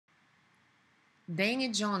Denny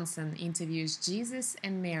Johnson interviews Jesus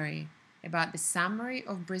and Mary about the summary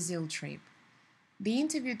of Brazil trip. The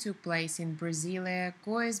interview took place in Brasilia,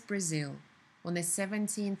 Goiás, Brazil, on the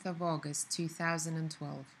 17th of August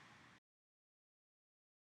 2012.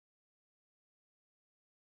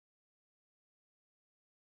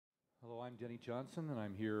 Hello, I'm Denny Johnson, and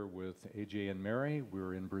I'm here with AJ and Mary.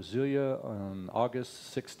 We're in Brasilia on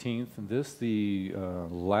August 16th, and this the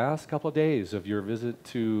last couple of days of your visit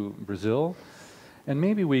to Brazil. And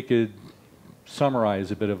maybe we could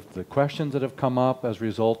summarize a bit of the questions that have come up as a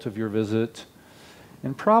result of your visit,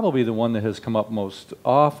 and probably the one that has come up most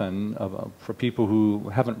often for people who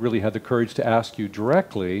haven't really had the courage to ask you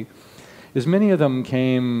directly is many of them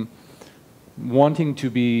came wanting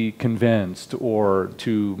to be convinced or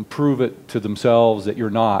to prove it to themselves that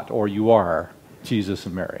you're not or you are Jesus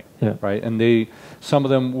and Mary, right? And some of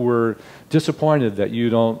them were disappointed that you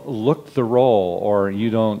don't look the role or you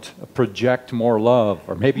don't project more love,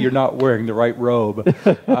 or maybe you're not wearing the right robe.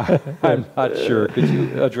 I'm not sure. Could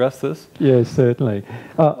you address this? Yes, certainly.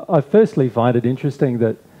 I firstly find it interesting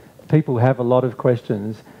that people have a lot of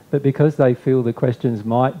questions, but because they feel the questions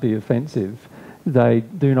might be offensive, they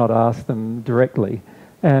do not ask them directly.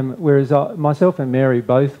 Whereas myself and Mary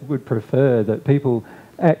both would prefer that people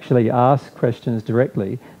actually ask questions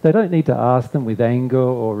directly. They don't need to ask them with anger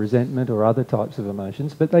or resentment or other types of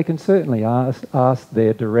emotions, but they can certainly ask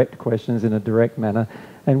their direct questions in a direct manner,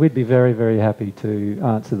 and we'd be very, very happy to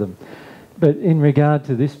answer them. But in regard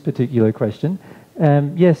to this particular question,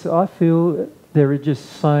 yes, I feel there are just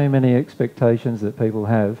so many expectations that people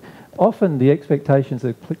have. Often the expectations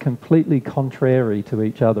are completely contrary to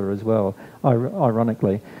each other as well,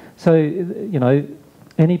 ironically. So, you know,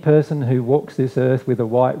 any person who walks this earth with a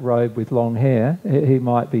white robe with long hair, he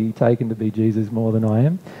might be taken to be Jesus more than I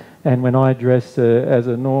am. And when I dress as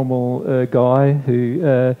a normal guy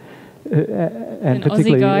and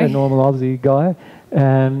particularly a normal Aussie guy,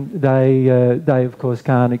 they of course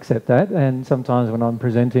can't accept that. And sometimes when I'm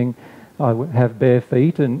presenting, I have bare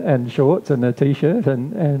feet and shorts and a t-shirt,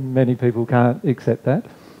 and many people can't accept that.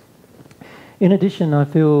 In addition, I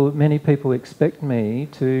feel many people expect me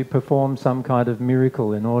to perform some kind of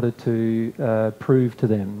miracle in order to prove to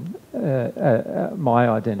them my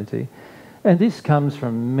identity. And this comes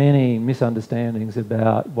from many misunderstandings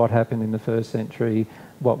about what happened in the first century,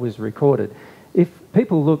 what was recorded. If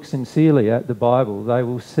people look sincerely at the Bible, they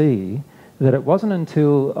will see that it wasn't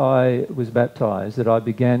until I was baptized that I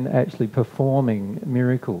began actually performing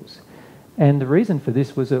miracles. And the reason for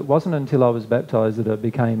this was it wasn't until I was baptized that I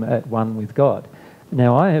became at one with God.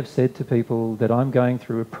 Now, I have said to people that I'm going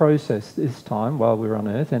through a process this time while we're on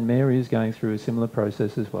earth, and Mary is going through a similar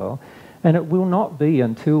process as well. And it will not be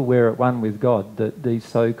until we're at one with God that these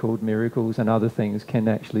so-called miracles and other things can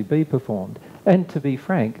actually be performed. And to be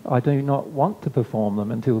frank, I do not want to perform them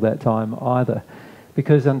until that time either.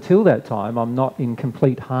 Because until that time, I'm not in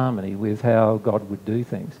complete harmony with how God would do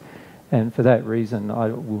things. And for that reason, I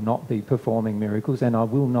will not be performing miracles, and I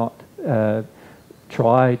will not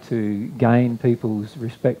try to gain people's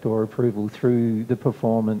respect or approval through the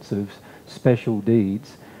performance of special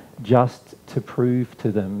deeds just to prove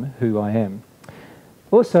to them who I am.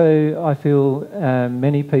 Also, I feel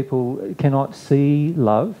many people cannot see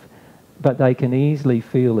love, but they can easily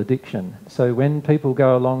feel addiction. So when people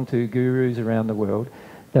go along to gurus around the world,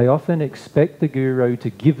 they often expect the guru to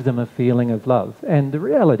give them a feeling of love. And the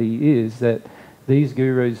reality is that these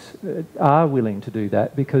gurus are willing to do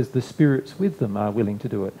that because the spirits with them are willing to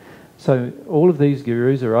do it. So all of these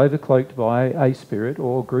gurus are overcloaked by a spirit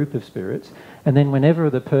or group of spirits, and then whenever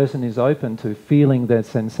the person is open to feeling the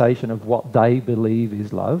sensation of what they believe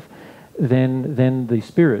is love, then the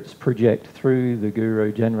spirits project through the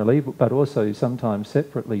guru generally, but also sometimes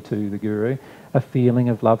separately to the guru, a feeling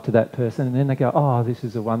of love to that person, and then they go, oh, this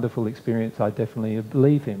is a wonderful experience, I definitely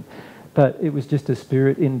believe him. But it was just a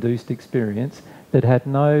spirit-induced experience that had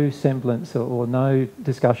no semblance or no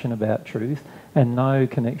discussion about truth and no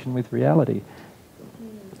connection with reality.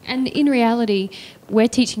 And in reality, we're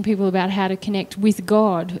teaching people about how to connect with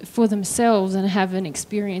God for themselves and have an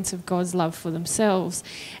experience of God's love for themselves.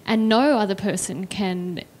 And no other person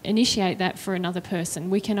can initiate that for another person.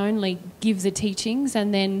 We can only give the teachings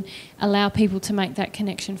and then allow people to make that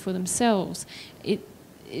connection for themselves. It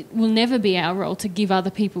will never be our role to give other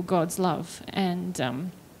people God's love. And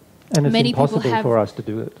it's many impossible people have, for us to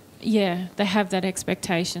do it. Yeah, they have that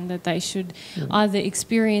expectation that they should either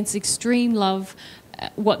experience extreme love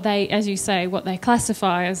what they, as you say, what they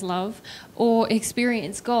classify as love, or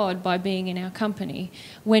experience God by being in our company,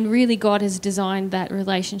 when really God has designed that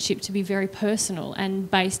relationship to be very personal and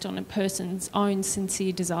based on a person's own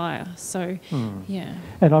sincere desire. So, yeah.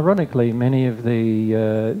 And ironically, many of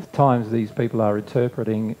the times these people are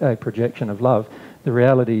interpreting a projection of love, the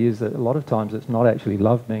reality is that a lot of times it's not actually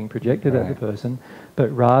love being projected at the person,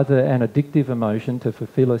 but rather an addictive emotion to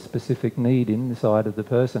fulfill a specific need inside of the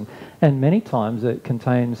person. And many times it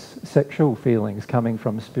contains sexual feelings coming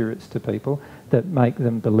from spirits to people that make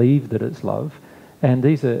them believe that it's love. And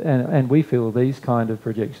these are, and we feel these kind of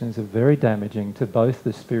projections are very damaging to both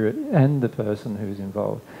the spirit and the person who's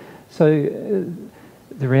involved. So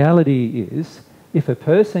the reality is, if a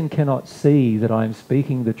person cannot see that I'm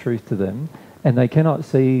speaking the truth to them, and they cannot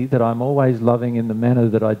see that I'm always loving in the manner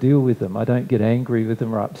that I deal with them, I don't get angry with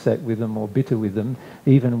them or upset with them or bitter with them,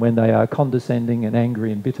 even when they are condescending and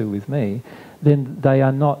angry and bitter with me, then they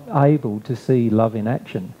are not able to see love in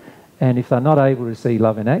action. And if they're not able to see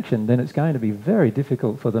love in action, then it's going to be very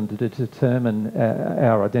difficult for them to determine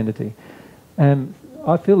our identity.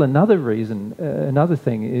 I feel another reason, another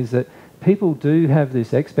thing is that people do have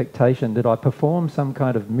this expectation that I perform some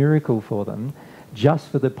kind of miracle for them just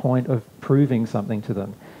for the point of proving something to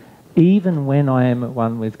them. Even when I am at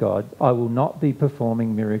one with God, I will not be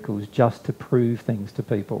performing miracles just to prove things to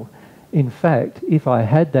people. In fact, if I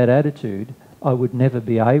had that attitude, I would never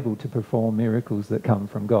be able to perform miracles that come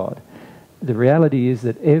from God. The reality is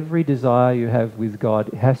that every desire you have with God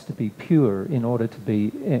has to be pure in order to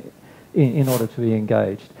be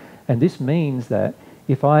engaged. And this means that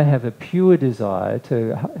if I have a pure desire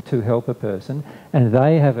to help a person and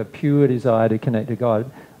they have a pure desire to connect to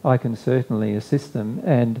God, I can certainly assist them,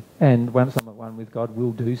 and once I'm at one with God,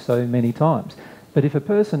 will do so many times. But if a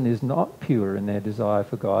person is not pure in their desire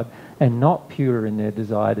for God and not pure in their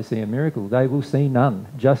desire to see a miracle, they will see none,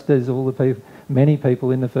 just as all the people, many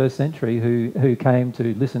people in the first century who came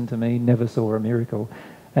to listen to me never saw a miracle.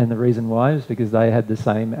 And the reason why is because they had the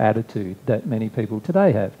same attitude that many people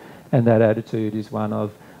today have. And that attitude is one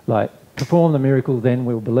of, like, perform the miracle, then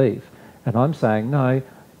we'll believe. And I'm saying, no,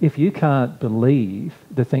 if you can't believe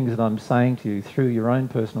the things that I'm saying to you through your own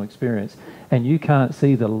personal experience, and you can't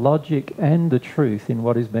see the logic and the truth in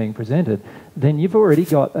what is being presented, then you've already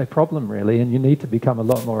got a problem, really, and you need to become a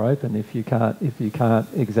lot more open if you can't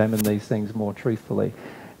examine these things more truthfully.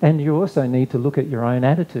 And you also need to look at your own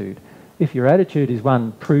attitude. If your attitude is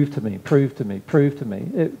one, prove to me, prove to me, prove to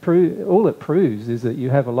me, all it proves is that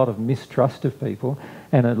you have a lot of mistrust of people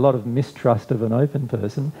and a lot of mistrust of an open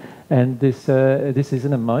person, and this is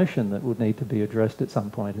an emotion that would need to be addressed at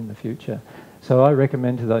some point in the future. So I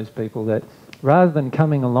recommend to those people that rather than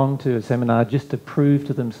coming along to a seminar just to prove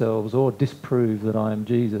to themselves or disprove that I am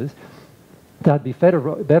Jesus, they'd be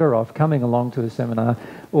better off coming along to a seminar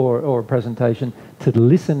or a presentation to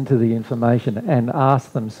listen to the information and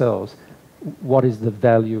ask themselves, what is the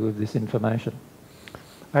value of this information?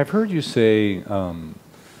 I've heard you say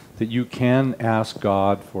that you can ask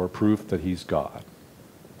God for proof that He's God.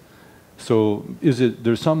 So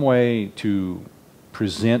there's some way to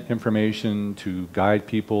present information to guide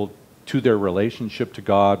people to their relationship to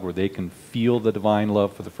God where they can feel the divine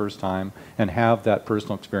love for the first time and have that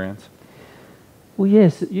personal experience? Well,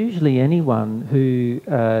 yes, usually anyone who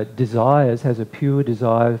has a pure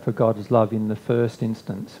desire for God's love in the first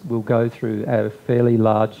instance will go through a fairly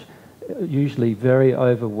large, usually very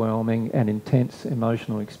overwhelming and intense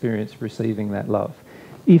emotional experience receiving that love,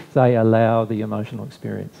 if they allow the emotional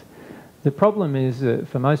experience. The problem is,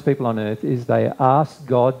 for most people on earth, is they ask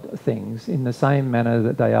God things in the same manner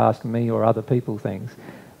that they ask me or other people things,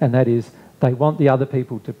 and that is, they want the other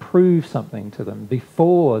people to prove something to them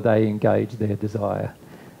before they engage their desire.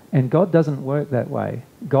 And God doesn't work that way.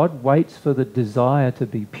 God waits for the desire to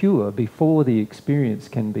be pure before the experience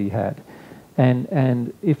can be had.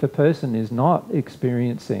 And if a person is not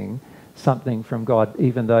experiencing something from God,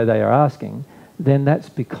 even though they are asking, then that's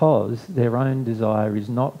because their own desire is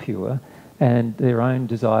not pure and their own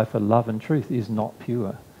desire for love and truth is not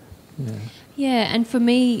pure. Yeah, and for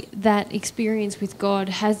me, that experience with God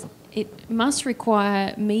it must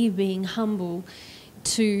require me being humble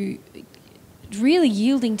to really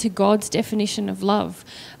yielding to God's definition of love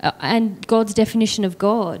and God's definition of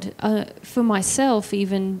God. For myself,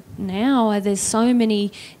 even now, there's so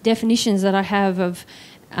many definitions that I have of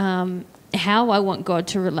how I want God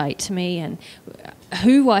to relate to me and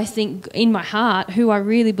who I think in my heart, who I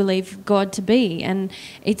really believe God to be, and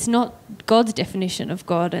it's not God's definition of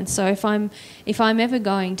God. And so if I'm ever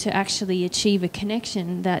going to actually achieve a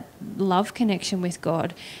connection, that love connection with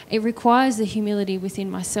God, it requires the humility within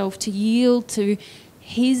myself to yield to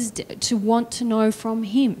to want to know from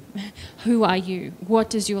him, who are you? What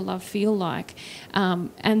does your love feel like?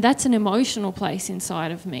 And that's an emotional place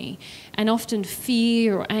inside of me. And often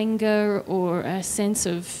fear or anger or a sense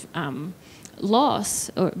of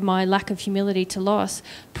loss, or my lack of humility to loss,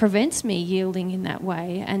 prevents me yielding in that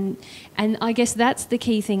way. And I guess that's the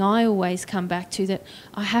key thing I always come back to, that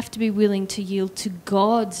I have to be willing to yield to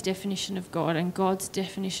God's definition of God and God's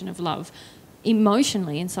definition of love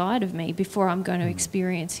emotionally inside of me before I'm going to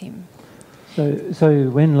experience him.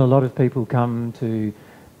 So when a lot of people come to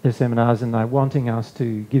the seminars and they're wanting us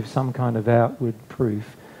to give some kind of outward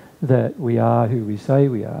proof that we are who we say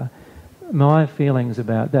we are, my feelings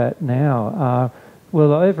about that now are,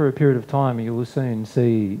 well, over a period of time you will soon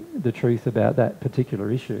see the truth about that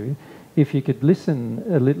particular issue. If you could listen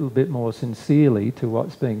a little bit more sincerely to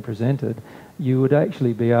what's being presented, you would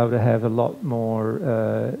actually be able to have a lot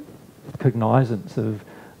more cognizance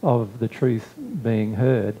of the truth being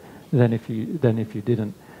heard than if you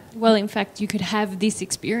didn't. Well, in fact, you could have this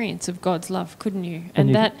experience of God's love, couldn't you?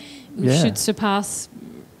 And that should surpass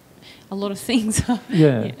a lot of things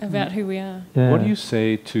about who we are. Yeah. What do you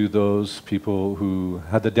say to those people who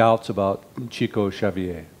had the doubts about Chico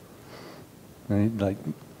Xavier? Right? Like,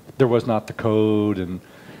 there was not the code, and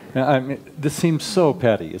I mean, this seems so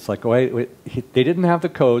petty. It's like, wait, they didn't have the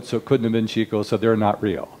code, so it couldn't have been Chico, so they're not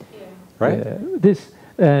real. Right?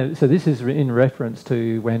 Yeah. So this is in reference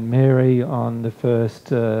to when Mary, on the first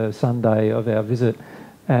Sunday of our visit,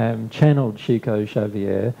 channeled Chico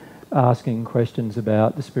Xavier, asking questions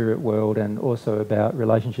about the spirit world and also about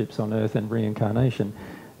relationships on earth and reincarnation,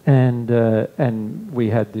 and we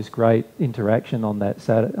had this great interaction on that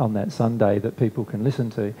Sunday that people can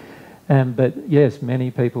listen to. But yes,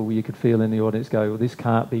 many people you could feel in the audience go, well, this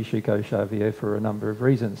can't be Chico Xavier for a number of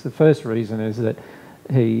reasons. The first reason is that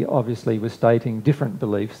he obviously was stating different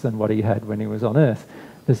beliefs than what he had when he was on earth.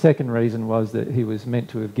 The second reason was that he was meant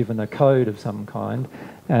to have given a code of some kind,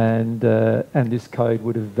 and this code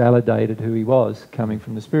would have validated who he was coming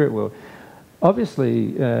from the spirit world.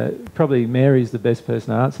 Obviously, probably Mary's the best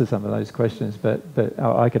person to answer some of those questions, but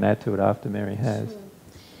I can add to it after Mary has.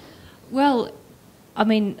 Well, I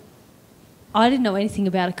mean, I didn't know anything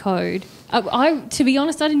about a code. To be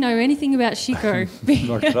honest, I didn't know anything about Chico.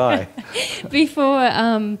 Nor did I.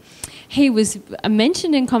 Before he was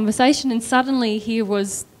mentioned in conversation, and suddenly here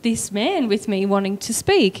was this man with me wanting to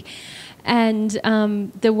speak. And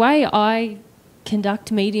the way I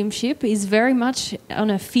conduct mediumship is very much on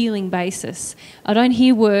a feeling basis. I don't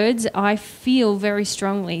hear words, I feel very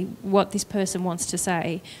strongly what this person wants to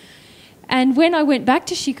say. And when I went back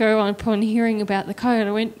to Chico upon hearing about the code,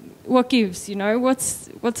 I went, what gives,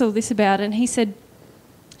 what's all this about? And he said,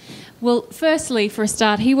 well, firstly, for a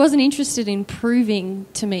start, he wasn't interested in proving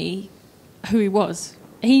to me who he was.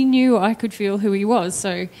 He knew I could feel who he was,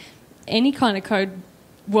 so any kind of code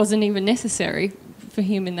wasn't even necessary for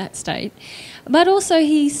him in that state. But also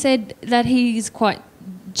he said that he's quite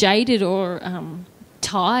jaded or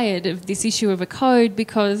tired of this issue of a code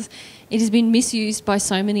because it has been misused by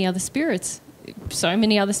so many other spirits. So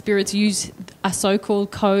many other spirits use a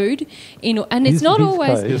so-called code, and it's not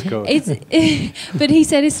always. His code. But he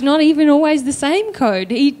said it's not even always the same code.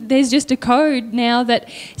 There's just a code now that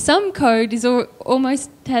some code is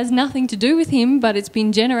almost has nothing to do with him, but it's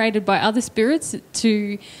been generated by other spirits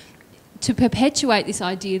to perpetuate this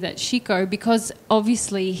idea that Chico, because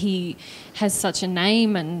obviously he has such a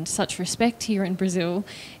name and such respect here in Brazil,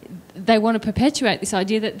 they want to perpetuate this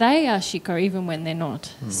idea that they are Chico even when they're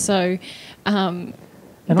not. So, and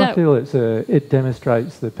I feel it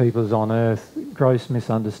demonstrates the people's on earth gross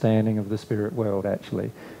misunderstanding of the spirit world,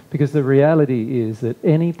 actually, because the reality is that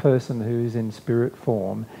any person who is in spirit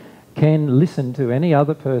form can listen to any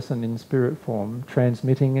other person in spirit form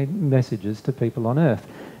transmitting messages to people on earth.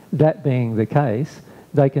 That being the case,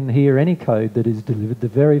 they can hear any code that is delivered the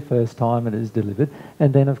very first time it is delivered,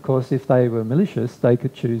 and then, of course, if they were malicious, they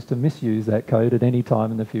could choose to misuse that code at any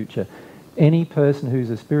time in the future. Any person who's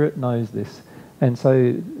a spirit knows this. And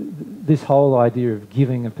so this whole idea of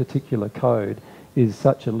giving a particular code is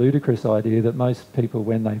such a ludicrous idea that most people,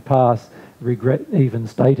 when they pass, regret even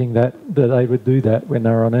stating that they would do that when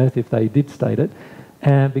they're on earth if they did state it,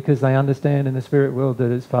 because they understand in the spirit world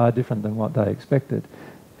that it's far different than what they expected.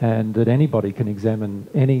 And that anybody can examine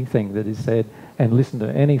anything that is said and listen to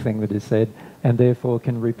anything that is said, and therefore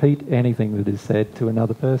can repeat anything that is said to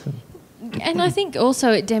another person. And I think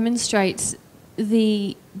also it demonstrates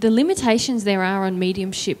the limitations there are on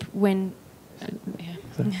mediumship when...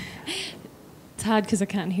 It's hard because I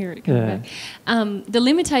can't hear it coming back. The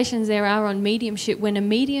limitations there are on mediumship when a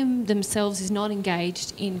medium themselves is not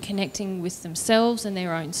engaged in connecting with themselves and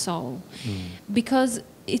their own soul. Because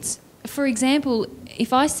it's, for example,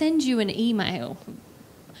 if I send you an email,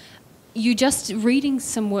 you're just reading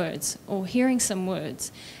some words or hearing some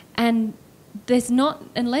words, and there's not,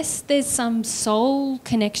 unless there's some soul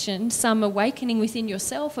connection, some awakening within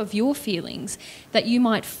yourself of your feelings, that you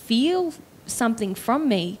might feel something from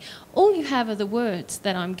me, all you have are the words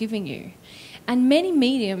that I'm giving you. And many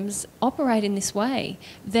mediums operate in this way.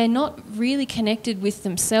 They're not really connected with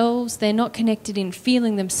themselves, they're not connected in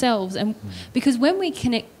feeling themselves. And because when we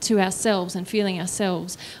connect to ourselves and feeling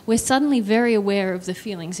ourselves, we're suddenly very aware of the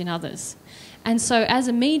feelings in others. And so as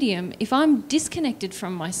a medium, if I'm disconnected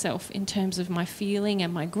from myself in terms of my feeling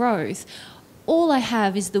and my growth, all I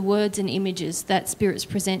have is the words and images that spirits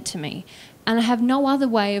present to me. And I have no other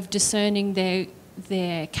way of discerning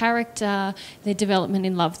their character, their development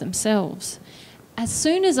in love themselves. As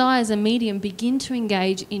soon as I, as a medium, begin to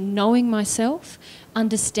engage in knowing myself,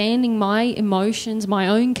 understanding my emotions, my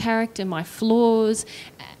own character, my flaws,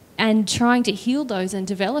 and trying to heal those and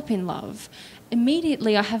develop in love,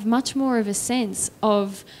 immediately I have much more of a sense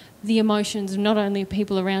of the emotions of not only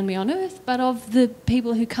people around me on earth, but of the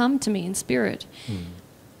people who come to me in spirit.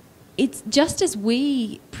 It's just as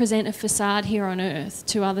we present a facade here on earth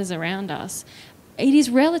to others around us, it is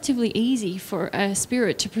relatively easy for a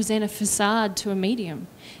spirit to present a facade to a medium,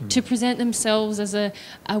 to present themselves as a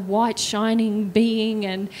white shining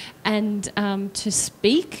being and to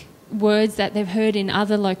speak words that they've heard in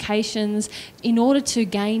other locations in order to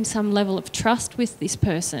gain some level of trust with this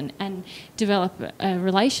person and develop a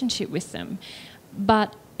relationship with them.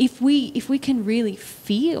 But if we can really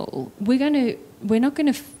feel,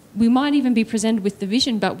 we might even be presented with the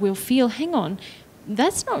vision, but we'll feel, hang on,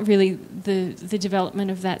 that's not really the development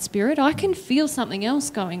of that spirit. I can feel something else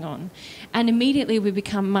going on. And immediately we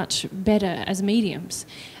become much better as mediums.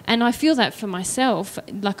 And I feel that for myself.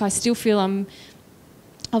 Like, I still feel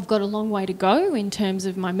I've got a long way to go in terms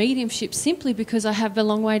of my mediumship, simply because I have a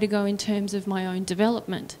long way to go in terms of my own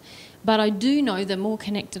development. But I do know the more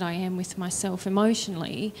connected I am with myself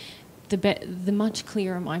emotionally, the much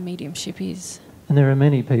clearer my mediumship is. And there are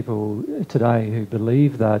many people today who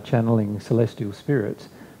believe they're channeling celestial spirits,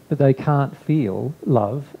 but they can't feel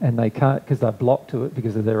love, and they can't, because they're blocked to it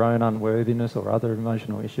because of their own unworthiness or other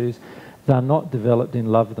emotional issues. They're not developed in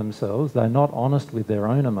love themselves. They're not honest with their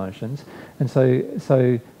own emotions, and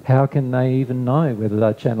so how can they even know whether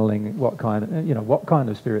they're channeling what kind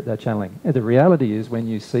of spirit they're channeling? And the reality is, when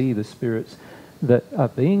you see the spirits that are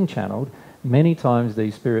being channeled, many times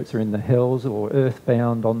these spirits are in the hells or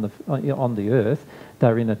earthbound on the earth.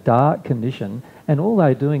 They're in a dark condition, and all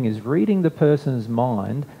they're doing is reading the person's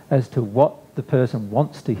mind as to what the person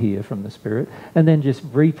wants to hear from the spirit, and then just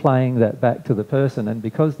replaying that back to the person. And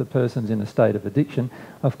because the person's in a state of addiction,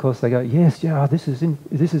 of course they go, yes, yeah, this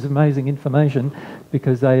is amazing information,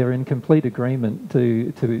 because they are in complete agreement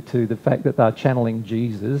to the fact that they're channeling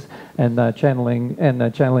Jesus, and they're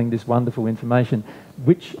channeling this wonderful information,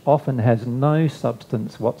 which often has no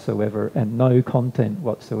substance whatsoever and no content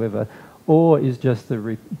whatsoever, or is just the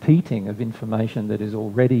repeating of information that is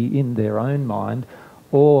already in their own mind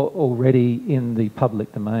or already in the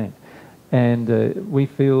public domain. And we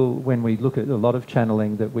feel, when we look at a lot of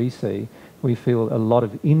channeling that we see, we feel a lot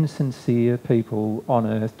of insincere people on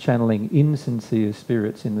earth channeling insincere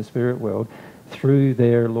spirits in the spirit world. Through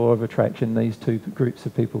their law of attraction, these two groups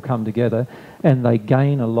of people come together and they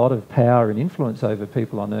gain a lot of power and influence over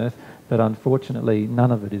people on earth, but unfortunately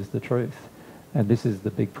none of it is the truth. And this is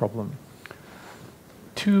the big problem.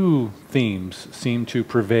 Two themes seem to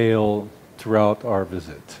prevail throughout our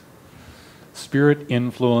visit: spirit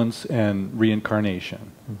influence and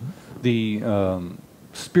reincarnation. The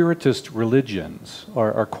spiritist religions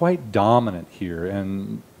are quite dominant here,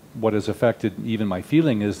 and what has affected even my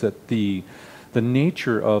feeling is that the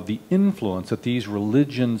nature of the influence that these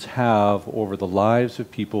religions have over the lives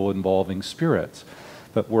of people involving spirits,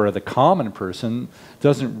 but where the common person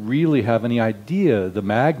doesn't really have any idea the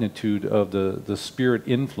magnitude of the spirit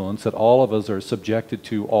influence that all of us are subjected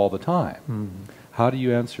to all the time. How do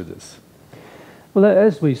you answer this? Well,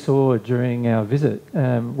 as we saw during our visit,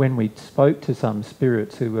 when we spoke to some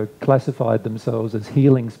spirits who were classified themselves as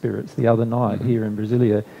healing spirits the other night here in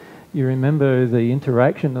Brasilia, you remember the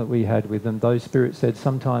interaction that we had with them. Those spirits said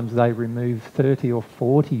sometimes they remove 30 or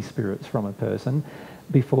 40 spirits from a person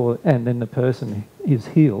before, and then the person is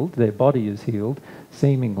healed, their body is healed,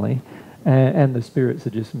 seemingly, and the spirits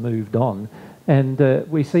are just moved on. And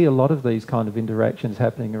we see a lot of these kind of interactions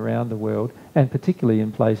happening around the world, and particularly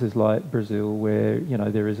in places like Brazil, where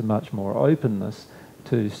there is a much more openness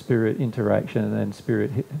to spirit interaction and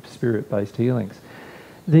spirit-based healings.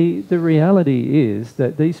 The reality is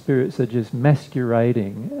that these spirits are just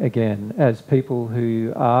masquerading again as people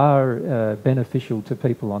who are beneficial to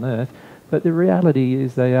people on earth, but the reality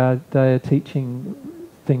is they are teaching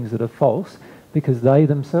things that are false because they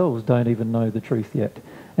themselves don't even know the truth yet.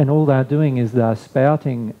 And all they're doing is they're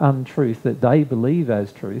spouting untruth that they believe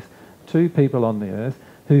as truth to people on the earth,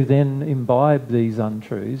 who then imbibe these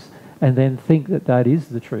untruths and then think that that is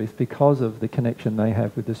the truth because of the connection they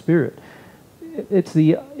have with the spirit. It's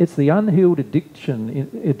the unhealed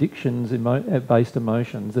addictions-based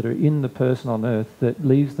emotions that are in the person on earth that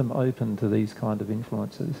leaves them open to these kind of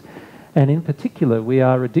influences. And in particular, we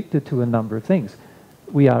are addicted to a number of things.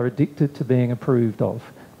 We are addicted to being approved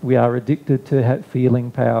of. We are addicted to feeling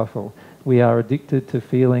powerful. We are addicted to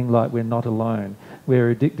feeling like we're not alone. We're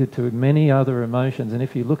addicted to many other emotions. And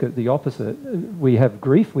if you look at the opposite, we have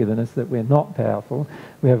grief within us that we're not powerful.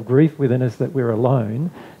 We have grief within us that we're alone.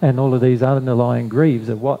 And all of these underlying griefs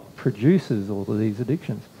are what produces all of these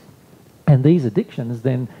addictions. And these addictions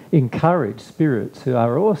then encourage spirits who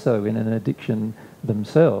are also in an addiction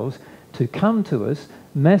themselves to come to us,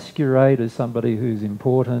 masquerade as somebody who's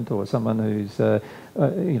important, or someone who's, who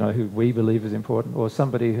we believe is important, or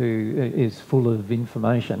somebody who is full of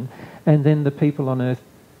information, and then the people on earth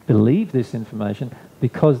believe this information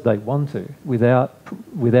because they want to, without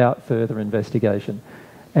further investigation.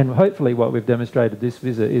 And hopefully what we've demonstrated this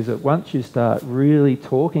visit is that once you start really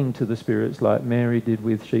talking to the spirits, like Mary did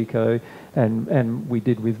with Chico, and we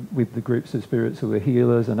did with the groups of spirits who were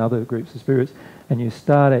healers and other groups of spirits, and you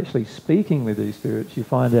start actually speaking with these spirits, you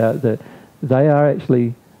find out that they are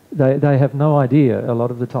actually, they have no idea a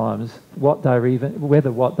lot of the times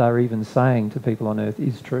whether what they're even saying to people on earth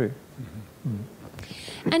is true. Mm-hmm. Mm.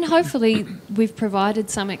 And hopefully we've provided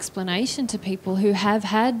some explanation to people who have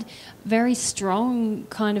had very strong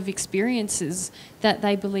kind of experiences that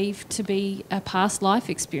they believe to be a past life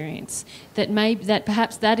experience, that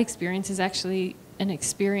perhaps that experience is actually an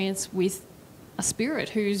experience with a spirit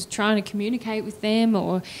who's trying to communicate with them,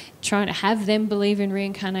 or trying to have them believe in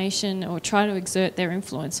reincarnation, or try to exert their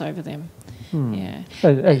influence over them. Hmm. Yeah.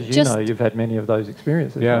 As you know, you've had many of those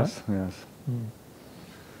experiences. Yes, right? Yes. Hmm.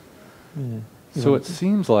 Yeah. So it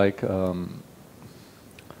seems like, the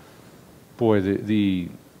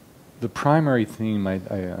primary theme I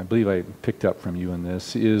believe I picked up from you in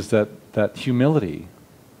this is that humility,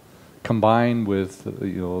 combined with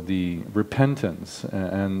the repentance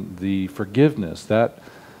and the forgiveness. That,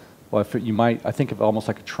 I think of almost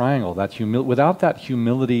like a triangle. That without that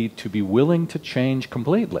humility to be willing to change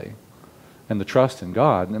completely, and the trust in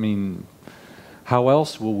God. I mean, how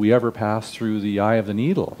else will we ever pass through the eye of the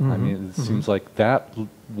needle? Mm-hmm. I mean, it seems like that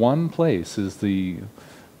one place is the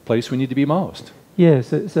place we need to be most. Yes,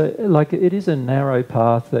 so like it is a narrow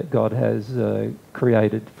path that God has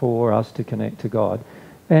created for us to connect to God,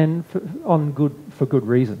 and for good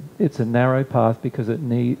reason. It's a narrow path because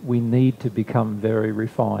we need to become very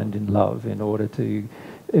refined in love in order to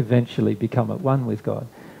eventually become at one with God.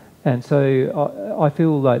 And so I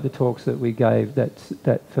feel like the talks that we gave,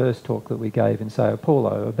 that first talk that we gave in Sao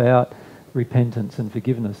Paulo about repentance and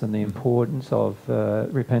forgiveness, and the importance of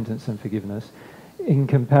repentance and forgiveness in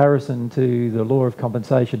comparison to the law of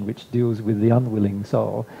compensation, which deals with the unwilling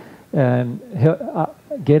soul,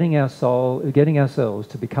 getting ourselves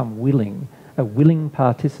to become a willing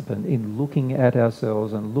participant in looking at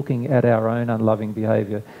ourselves and looking at our own unloving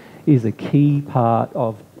behaviour is a key part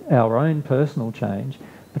of our own personal change.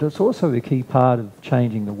 But it's also a key part of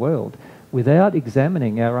changing the world. Without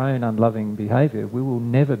examining our own unloving behaviour, we will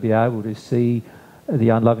never be able to see the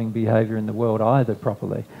unloving behaviour in the world either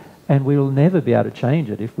properly. And we will never be able to change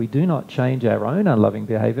it. If we do not change our own unloving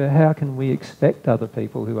behaviour, how can we expect other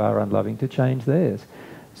people who are unloving to change theirs?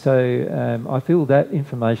 So I feel that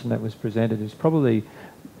information that was presented is probably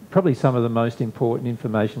some of the most important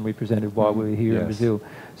information we presented while we were here in Brazil.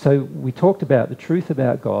 So we talked about the truth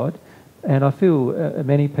about God. And I feel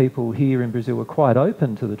many people here in Brazil are quite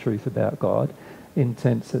open to the truth about God, in the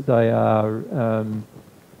sense that they are,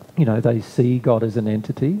 they see God as an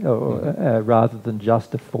entity, or rather than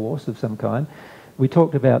just a force of some kind. We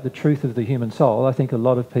talked about the truth of the human soul. I think a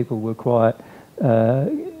lot of people were quite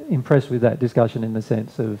impressed with that discussion, in the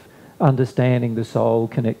sense of understanding the soul,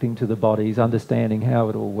 connecting to the bodies, understanding how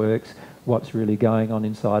it all works, what's really going on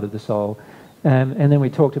inside of the soul. And then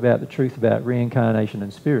we talked about the truth about reincarnation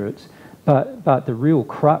and spirits. But the real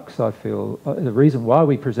crux, I feel, the reason why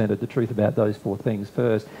we presented the truth about those 4 things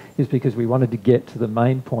first is because we wanted to get to the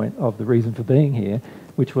main point of the reason for being here,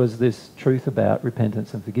 which was this truth about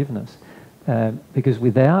repentance and forgiveness. Because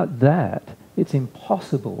without that, it's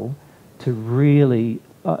impossible to really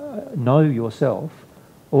know yourself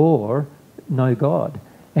or know God.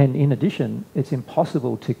 And in addition, it's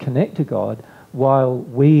impossible to connect to God while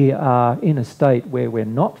we are in a state where we're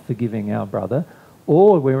not forgiving our brother,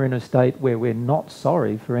 or we're in a state where we're not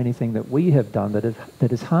sorry for anything that we have done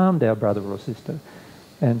that has harmed our brother or sister.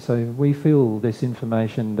 And so we feel this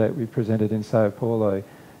information that we presented in Sao Paulo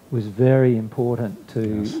was very important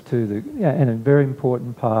to the, and a very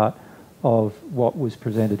important part of what was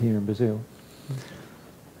presented here in Brazil.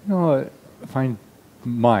 You know, if I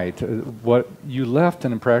might, what you left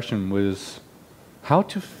an impression was how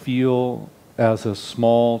to feel as a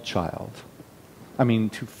small child. I mean,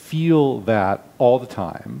 to feel that all the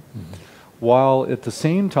time, while at the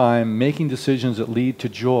same time making decisions that lead to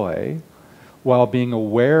joy, while being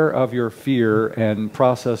aware of your fear and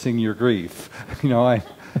processing your grief. You know,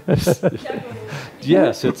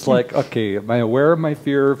 yes, it's like, okay, am I aware of my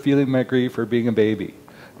fear, feeling my grief, or being a baby?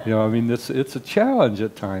 You know, I mean, it's a challenge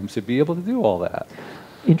at times to be able to do all that.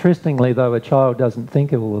 Interestingly, though, a child doesn't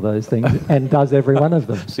think of all of those things and does every one of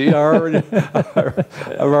them. See, I've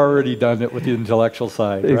already done it with the intellectual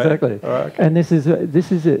side. Right? Exactly. Okay. And this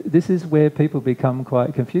is where people become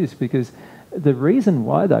quite confused, because the reason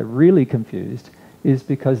why they're really confused is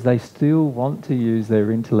because they still want to use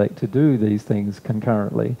their intellect to do these things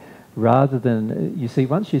concurrently, rather than, you see,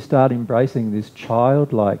 once you start embracing this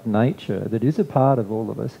childlike nature that is a part of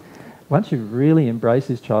all of us, once you really embrace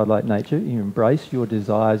this childlike nature, you embrace your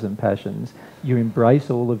desires and passions, you embrace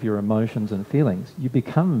all of your emotions and feelings, you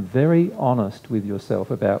become very honest with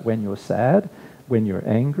yourself about when you're sad, when you're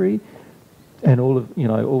angry, and all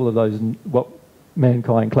of those, what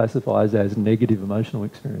mankind classifies as negative emotional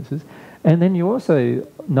experiences. And then you also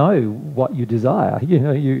know what you desire. You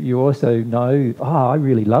know, you also know, I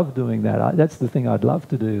really love doing that. That's the thing I'd love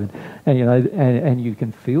to do. And you know, and you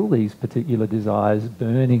can feel these particular desires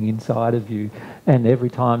burning inside of you. And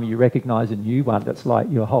every time you recognise a new one, that's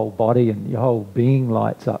like your whole body and your whole being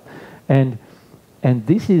lights up. And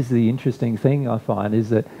this is the interesting thing I find,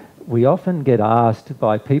 is that we often get asked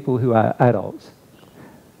by people who are adults,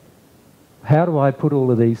 how do I put all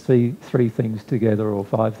of these three things together, or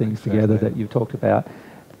 5 things together that you've talked about?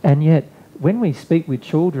 And yet, when we speak with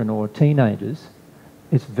children or teenagers,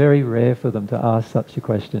 it's very rare for them to ask such a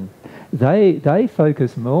question. They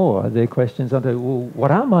focus more their questions onto, well, what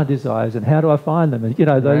are my desires and how do I find them? And, you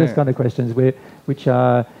know, those kind of questions which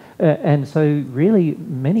are... and so really,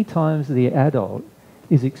 many times the adult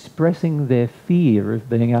is expressing their fear of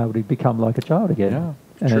being able to become like a child again.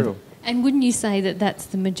 Yeah, true. And wouldn't you say that that's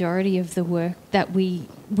the majority of the work that we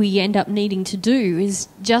end up needing to do, is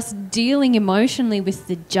just dealing emotionally with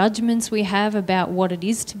the judgments we have about what it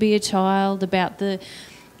is to be a child, about the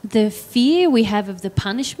fear we have of the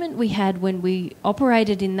punishment we had when we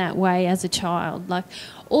operated in that way as a child. Like,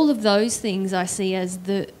 all of those things I see as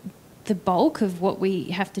the bulk of what we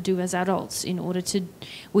have to do as adults in order to...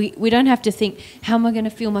 We don't have to think, how am I going to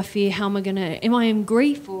feel my fear? How am I going to... Am I in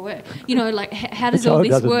grief? Or, you know, like, how does all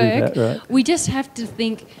this work? That, right? We just have to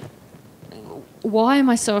think, why am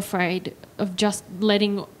I so afraid of just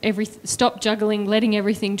stop juggling, letting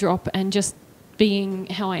everything drop and just being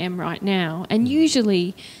how I am right now? And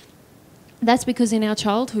usually that's because in our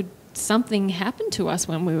childhood something happened to us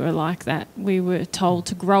when we were like that. We were told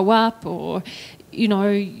to grow up, or, you know,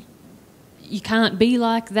 you can't be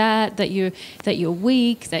like that, that you're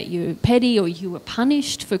weak, that you're petty, or you were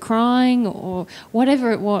punished for crying, or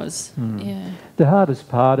whatever it was. Yeah. The hardest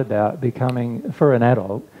part about becoming, for an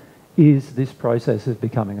adult, is this process of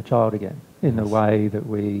becoming a child again, in the way that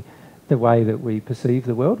we perceive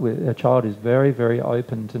the world. A child is very, very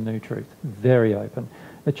open to new truth, very open.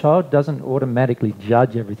 A child doesn't automatically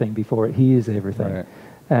judge everything before it hears everything. Right.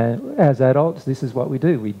 As adults, this is what we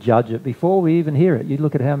do. We judge it before we even hear it. You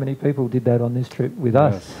look at how many people did that on this trip with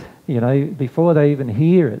us. You know, before they even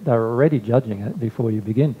hear it, they're already judging it before you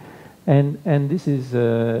begin. And this is,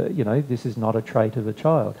 you know, this is not a trait of a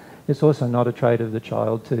child. It's also not a trait of the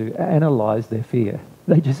child to analyse their fear.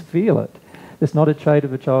 They just feel it. It's not a trait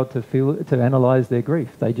of a child to analyse their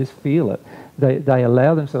grief. They just feel it. They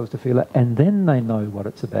allow themselves to feel it, and then they know what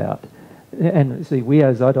it's about. And see, we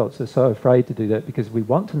as adults are so afraid to do that because we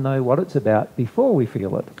want to know what it's about before we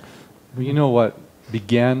feel it. Well, you know what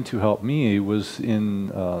began to help me was in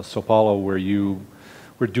Sao Paulo, where you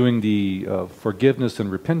were doing the forgiveness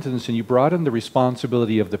and repentance, and you brought in the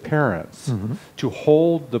responsibility of the parents to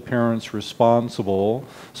hold the parents responsible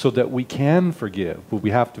so that we can forgive, but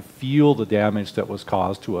we have to feel the damage that was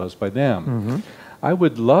caused to us by them. I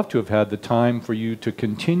would love to have had the time for you to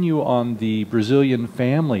continue on the Brazilian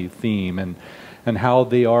family theme and how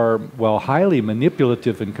they are, well, highly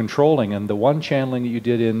manipulative and controlling. And the one channeling that you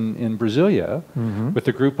did in Brasilia with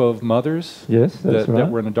a group of mothers that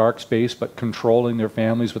were in a dark space but controlling their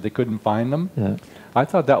families but they couldn't find them. Yeah. I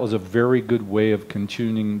thought that was a very good way of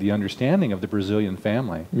continuing the understanding of the Brazilian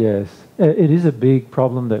family. Yes, it is a big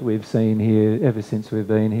problem that we've seen here ever since we've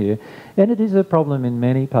been here. And it is a problem in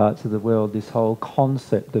many parts of the world, this whole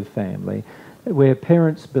concept of family, where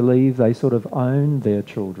parents believe they sort of own their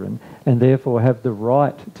children and therefore have the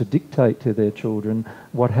right to dictate to their children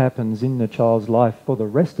what happens in the child's life for the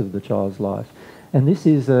rest of the child's life. And this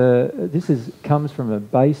comes from a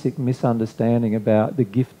basic misunderstanding about the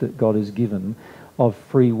gift that God has given of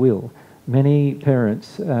free will. Many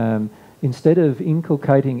parents, instead of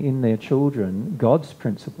inculcating in their children God's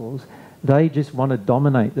principles, they just want to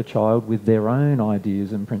dominate the child with their own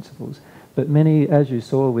ideas and principles. But many, as you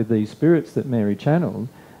saw with these spirits that Mary channeled,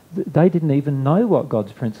 they didn't even know what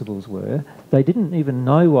God's principles were. They didn't even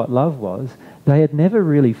know what love was. They had never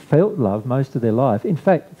really felt love most of their life. In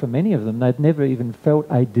fact, for many of them, they'd never even felt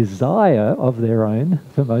a desire of their own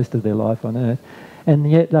for most of their life on earth. And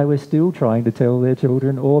yet they were still trying to tell their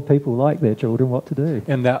children or people like their children what to do.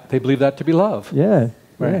 And that they believe that to be love. Yeah.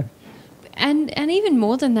 Right. Yeah. And even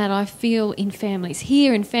more than that, I feel in families,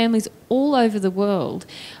 here in families all over the world,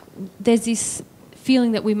 there's this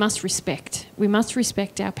feeling that we must respect. We must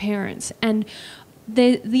respect our parents. And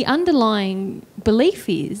the underlying belief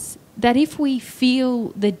is that if we feel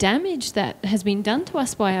the damage that has been done to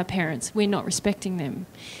us by our parents, we're not respecting them.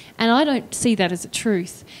 And I don't see that as a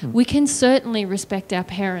truth. We can certainly respect our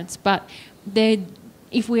parents, but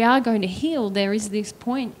if we are going to heal, there is this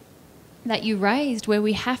point that you raised where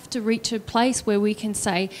we have to reach a place where we can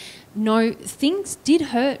say, no, things did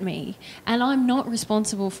hurt me and I'm not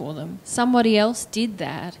responsible for them. Somebody else did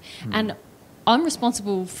that and I'm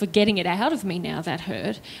responsible for getting it out of me now, that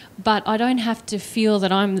hurt, but I don't have to feel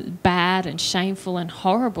that I'm bad and shameful and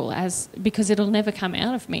horrible because it'll never come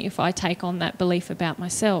out of me if I take on that belief about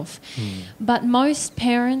myself. But most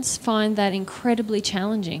parents find that incredibly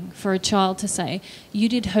challenging for a child to say, you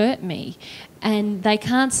did hurt me. And they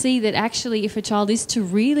can't see that actually if a child is to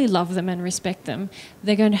really love them and respect them,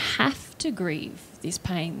 they're going to have to grieve this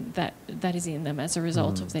pain that is in them as a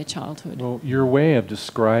result of their childhood. Well, your way of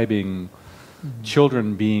describing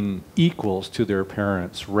children being equals to their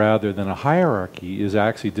parents rather than a hierarchy is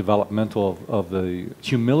actually developmental of the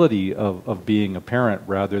humility of being a parent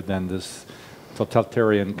rather than this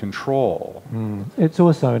totalitarian control. It's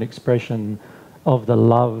also an expression of the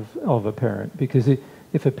love of a parent, because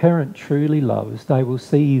if a parent truly loves, they will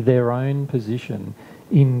see their own position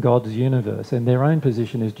in God's universe, and their own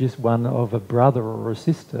position is just one of a brother or a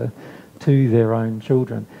sister to their own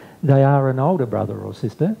children. They are an older brother or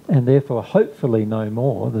sister, and therefore hopefully know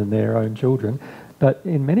more than their own children, but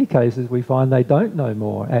in many cases we find they don't know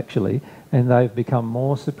more actually, and they've become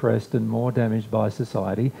more suppressed and more damaged by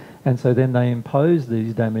society, and so then they impose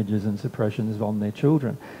these damages and suppressions on their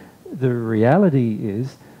children. The reality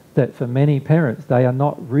is that for many parents, they are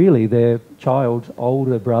not really their child's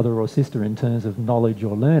older brother or sister in terms of knowledge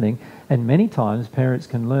or learning, and many times parents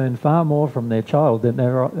can learn far more from their child than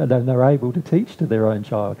they're able to teach to their own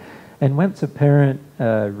child. And once a parent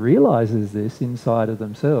realises this inside of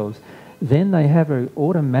themselves, then they have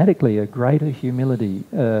automatically a greater humility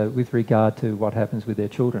with regard to what happens with their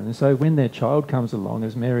children. And so when their child comes along,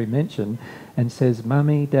 as Mary mentioned, and says,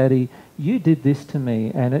 "Mummy, Daddy, you did this to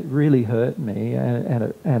me and it really hurt me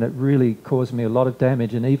and it really caused me a lot of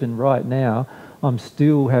damage, and even right now I'm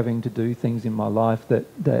still having to do things in my life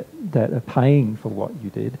that are paying for what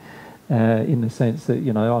you did, in the sense that,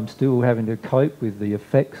 you know, I'm still having to cope with the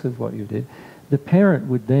effects of what you did." The parent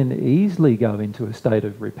would then easily go into a state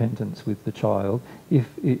of repentance with the child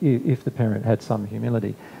if the parent had some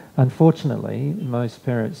humility. Unfortunately, most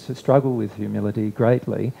parents struggle with humility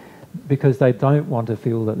greatly because they don't want to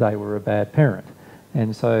feel that they were a bad parent.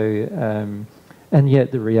 And so, and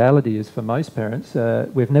yet the reality is for most parents,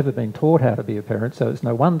 we've never been taught how to be a parent, so it's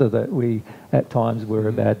no wonder that we at times were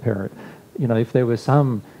a bad parent. You know, if there was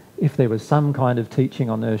some kind of teaching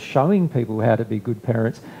on earth showing people how to be good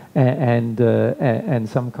parents, and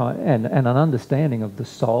some kind and an understanding of the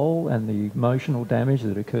soul and the emotional damage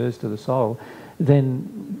that occurs to the soul,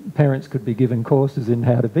 then parents could be given courses in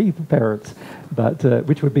how to be parents, but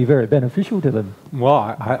which would be very beneficial to them.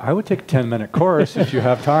 Well, I would take a 10-minute course if you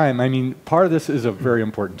have time. I mean, part of this is a very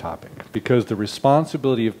important topic because the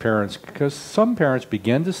responsibility of parents, because some parents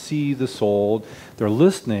begin to see the soul, they're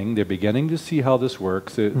listening, they're beginning to see how this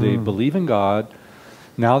works, they believe in God.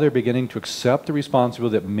 Now they're beginning to accept the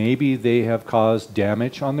responsibility that maybe they have caused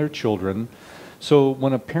damage on their children. So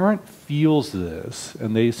when a parent feels this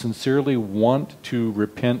and they sincerely want to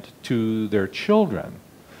repent to their children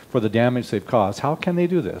for the damage they've caused, how can they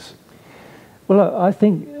do this? Well, I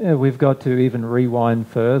think we've got to even rewind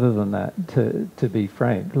further than that, to be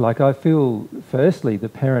frank. Like, I feel, firstly, the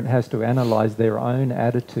parent has to analyse their own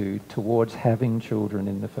attitude towards having children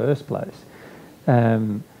in the first place.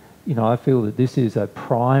 You know, I feel that this is a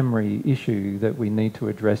primary issue that we need to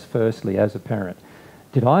address firstly as a parent.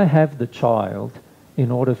 Did I have the child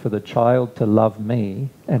in order for the child to love me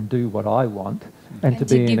and do what I want, and to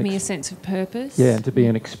be give me a sense of purpose? Yeah, and to be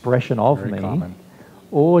an expression of Very me. common.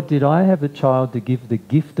 Or did I have the child to give the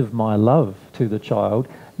gift of my love to the child,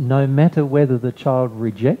 no matter whether the child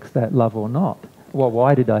rejects that love or not? Well,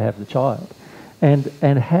 why did I have the child? And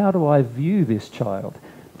how do I view this child?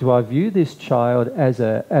 Do I view this child as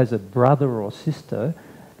a brother or sister,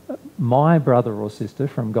 my brother or sister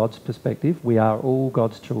from God's perspective? We are all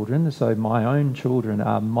God's children, so my own children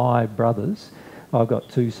are my brothers. I've got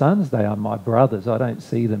 2 sons, they are my brothers. I don't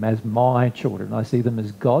see them as my children. I see them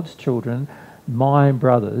as God's children, my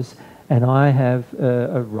brothers, and I have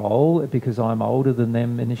a role, because I'm older than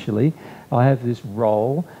them initially, I have this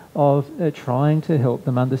role of trying to help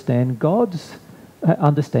them understand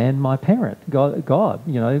understand my parent, God,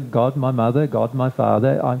 you know, God my mother, God my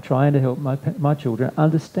father. I'm trying to help my children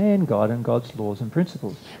understand God and God's laws and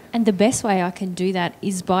principles. And the best way I can do that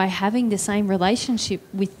is by having the same relationship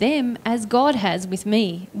with them as God has with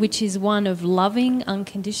me, which is one of loving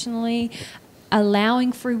unconditionally,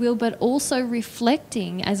 allowing free will, but also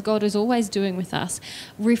reflecting, as God is always doing with us,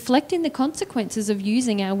 reflecting the consequences of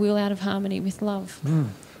using our will out of harmony with love.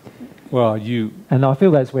 Well, and I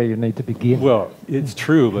feel that's where you need to begin. Well, it's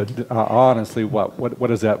true, but honestly,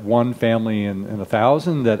 what is that? One family in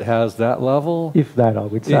 1,000 that has that level? If that, I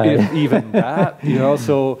would say. If even that, you know.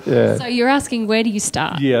 So, yeah. So you're asking, where do you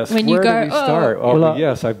start? Yes. When where you go, do we start? Oh, Well,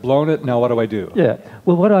 yes, I've blown it. Now, what do I do? Yeah.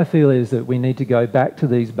 Well, what I feel is that we need to go back to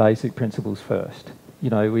these basic principles first. You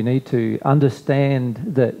know, we need to understand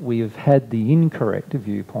that we have had the incorrect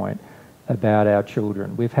viewpoint about our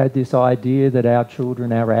children. We've had this idea that our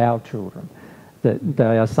children are our children, that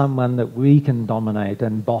they are someone that we can dominate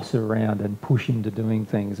and boss around and push into doing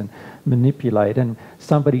things and manipulate, and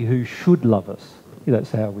somebody who should love us.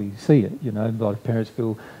 That's how we see it. You know, a lot of parents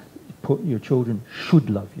feel your children should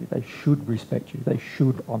love you, they should respect you, they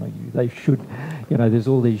should honour you, they should, you know, there's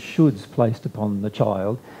all these shoulds placed upon the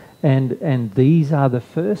child, and these are the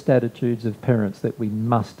first attitudes of parents that we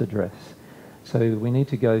must address. So we need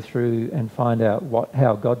to go through and find out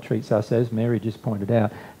how God treats us, as Mary just pointed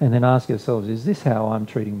out, and then ask ourselves, is this how I'm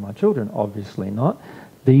treating my children? Obviously not.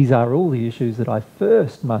 These are all the issues that I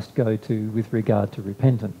first must go to with regard to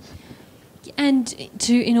repentance. And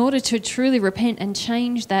in order to truly repent and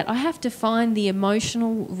change that, I have to find the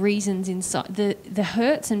emotional reasons inside, the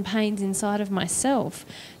hurts and pains inside of myself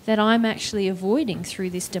that I'm actually avoiding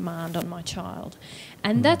through this demand on my child.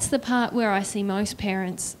 And that's the part where I see most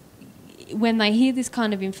parents, when they hear this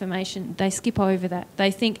kind of information, they skip over that.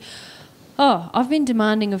 They think, oh, I've been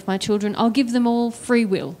demanding of my children, I'll give them all free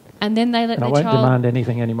will. And then they let their child... I won't demand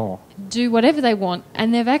anything anymore. ...do whatever they want.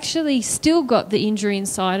 And they've actually still got the injury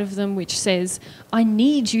inside of them which says, I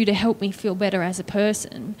need you to help me feel better as a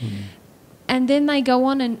person. And then they go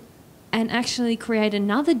on and actually create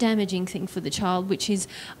another damaging thing for the child, which is,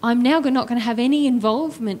 I'm now not going to have any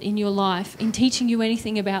involvement in your life in teaching you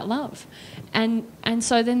anything about love. And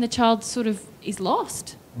so then the child sort of is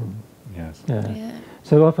lost. Yes. Yeah.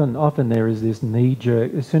 So often there is this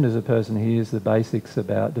knee-jerk, as soon as a person hears the basics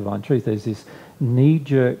about divine truth, there's this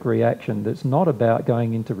knee-jerk reaction that's not about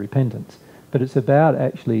going into repentance, but it's about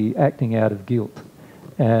actually acting out of guilt.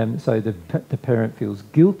 So the parent feels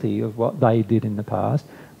guilty of what they did in the past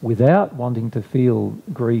without wanting to feel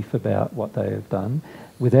grief about what they have done,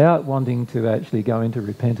 without wanting to actually go into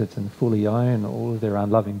repentance and fully own all of their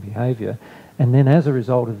unloving behaviour. And then as a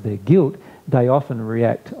result of their guilt, they often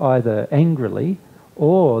react either angrily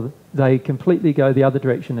or they completely go the other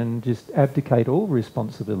direction and just abdicate all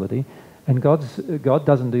responsibility. And God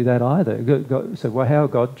doesn't do that either. So how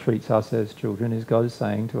God treats us as children is God is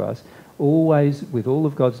saying to us, always with all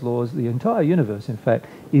of God's laws, the entire universe, in fact,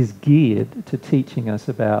 is geared to teaching us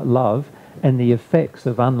about love and the effects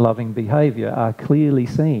of unloving behaviour are clearly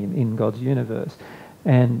seen in God's universe.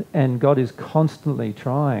 And God is constantly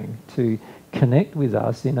trying to connect with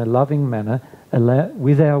us in a loving manner,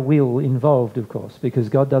 with our will involved, of course, because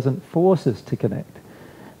God doesn't force us to connect.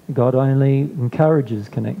 God only encourages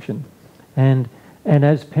connection. And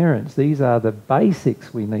as parents, these are the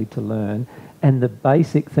basics we need to learn, and the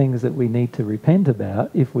basic things that we need to repent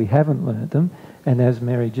about if we haven't learnt them. And as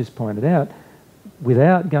Mary just pointed out,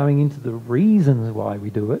 without going into the reasons why we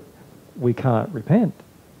do it, we can't repent.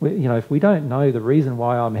 If we don't know the reason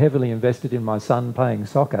why I'm heavily invested in my son playing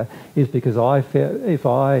soccer is because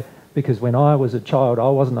because when I was a child I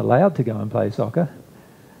wasn't allowed to go and play soccer,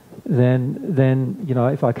 then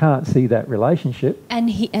if I can't see that relationship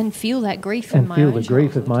and feel that grief in my own and feel the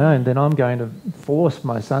grief of my own, then I'm going to force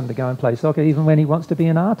my son to go and play soccer even when he wants to be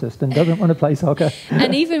an artist and doesn't want to play soccer.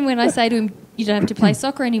 And even when I say to him, you don't have to play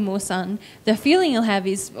soccer anymore, son, the feeling he'll have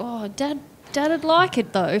is, oh, Dad'd like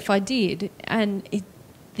it though if I did. And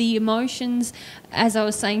the emotions, as I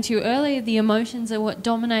was saying to you earlier, the emotions are what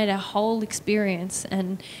dominate our whole experience,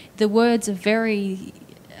 and the words are very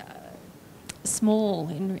small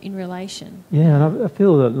in relation. Yeah, and I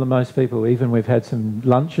feel that most people, even we've had some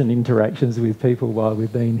luncheon interactions with people while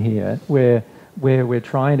we've been here, where we're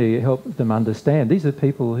trying to help them understand. These are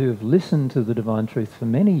people who have listened to the divine truth for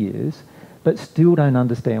many years, but still don't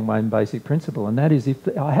understand one basic principle, and that is,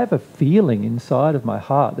 if I have a feeling inside of my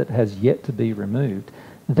heart that has yet to be removed,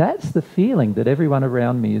 that's the feeling that everyone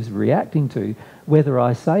around me is reacting to, whether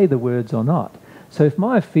I say the words or not. So if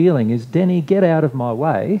my feeling is, Denny, get out of my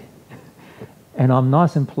way, and I'm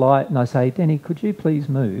nice and polite and I say, Denny, could you please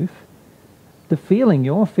move? The feeling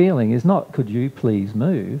you're feeling is not, could you please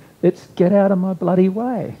move? It's, get out of my bloody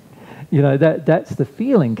way. That's the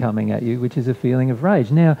feeling coming at you, which is a feeling of rage.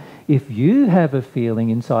 Now, if you have a feeling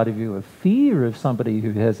inside of you of fear of somebody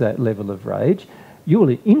who has that level of rage, you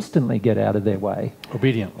will instantly get out of their way.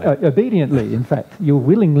 Obediently. Obediently, in fact. You'll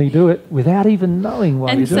willingly do it without even knowing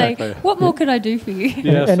why you're doing it. And say, what more could I do for you?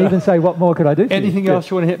 Yes. And even say, what more could I do for you? Anything else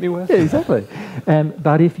you want to hit me with? Yeah, exactly.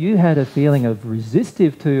 But if you had a feeling of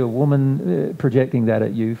resistive to a woman projecting that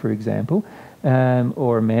at you, for example,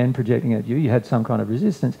 or a man projecting at you, you had some kind of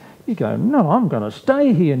resistance, you go, no, I'm going to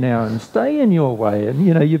stay here now and stay in your way. And,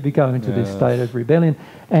 you'd be going to this state of rebellion.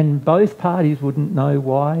 And both parties wouldn't know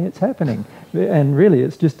why it's happening. And really,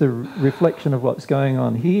 it's just a reflection of what's going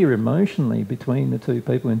on here emotionally between the two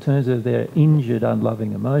people in terms of their injured,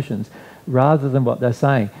 unloving emotions, rather than what they're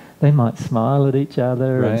saying. They might smile at each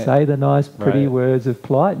other and say the nice, pretty words of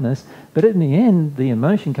politeness, but in the end, the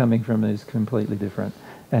emotion coming from it is completely different.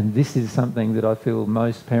 And this is something that I feel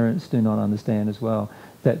most parents do not understand as well,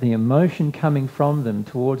 that the emotion coming from them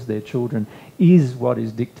towards their children is what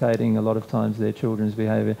is dictating a lot of times their children's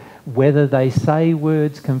behaviour. Whether they say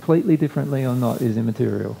words completely differently or not is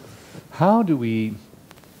immaterial. How do we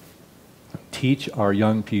teach our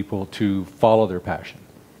young people to follow their passion?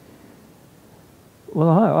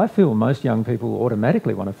 Well, I feel most young people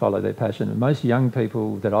automatically want to follow their passion. And most young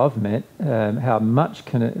people that I've met are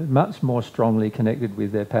much more strongly connected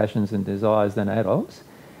with their passions and desires than adults.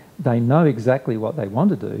 They know exactly what they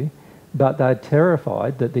want to do, but they're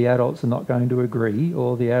terrified that the adults are not going to agree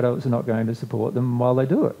or the adults are not going to support them while they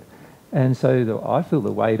do it. And so I feel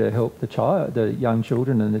the way to help the young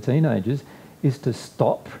children and the teenagers is to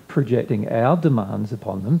stop projecting our demands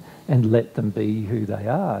upon them and let them be who they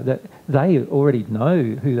are. That they already know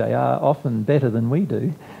who they are often better than we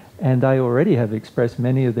do, and they already have expressed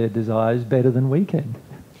many of their desires better than we can.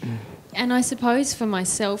 And I suppose for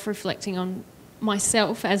myself, reflecting on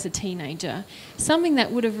myself as a teenager, something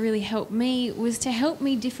that would have really helped me was to help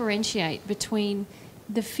me differentiate between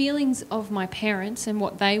the feelings of my parents and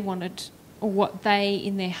what they wanted or what they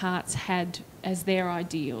in their hearts had as their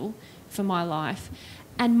ideal for my life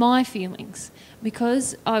and my feelings.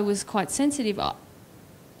 Because I was quite sensitive,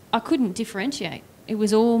 I couldn't differentiate. It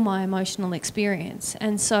was all my emotional experience.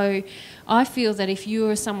 And so I feel that if you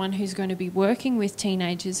are someone who's going to be working with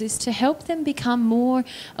teenagers, is to help them become more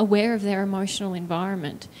aware of their emotional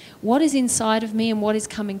environment. What is inside of me and what is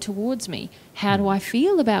coming towards me? How do I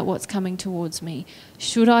feel about what's coming towards me?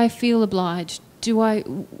 Should I feel obliged?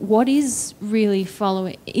 What is really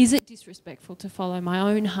following? Is it disrespectful to follow my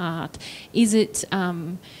own heart? Is it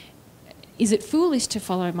foolish to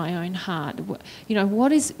follow my own heart?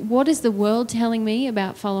 What is the world telling me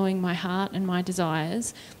about following my heart and my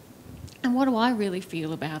desires? And what do I really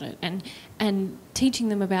feel about it? And teaching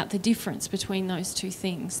them about the difference between those two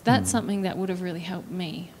things. That's something that would have really helped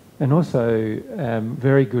me. And also,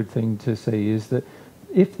 very good thing to see is that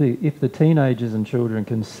if the teenagers and children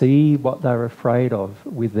can see what they're afraid of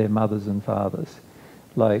with their mothers and fathers,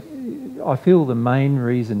 Like, I feel the main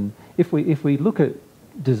reason, if we look at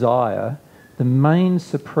desire, the main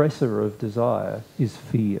suppressor of desire is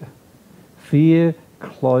fear. Fear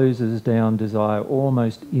closes down desire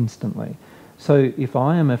almost instantly. So if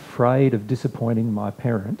I am afraid of disappointing my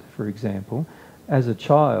parent, for example, as a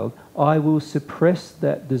child, I will suppress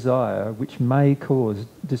that desire which may cause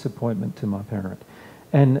disappointment to my parent.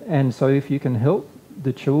 And so if you can help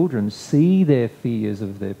the children see their fears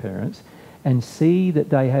of their parents and see that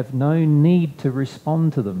they have no need to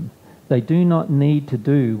respond to them. They do not need to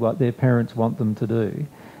do what their parents want them to do,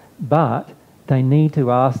 but they need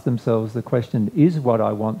to ask themselves the question, is what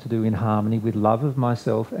I want to do in harmony with love of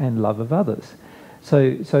myself and love of others? So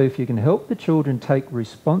if you can help the children take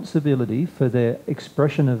responsibility for their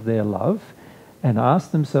expression of their love and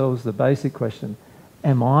ask themselves the basic question,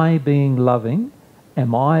 am I being loving?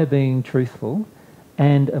 Am I being truthful?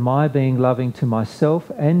 And am I being loving to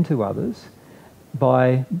myself and to others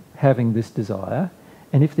by having this desire?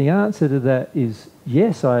 And if the answer to that is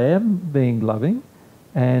yes, I am being loving,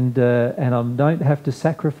 and I don't have to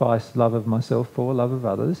sacrifice love of myself for love of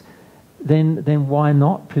others, then why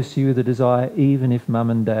not pursue the desire even if mum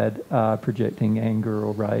and dad are projecting anger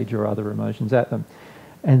or rage or other emotions at them?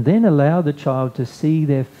 And then allow the child to see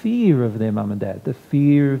their fear of their mum and dad, the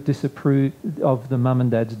fear of the mum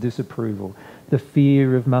and dad's disapproval, the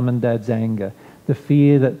fear of mum and dad's anger, the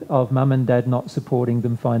fear of mum and dad not supporting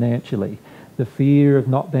them financially, the fear of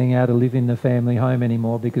not being able to live in the family home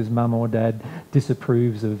anymore because mum or dad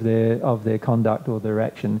disapproves of their conduct or their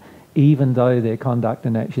action, even though their conduct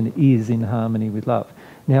and action is in harmony with love.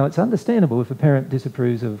 Now, it's understandable if a parent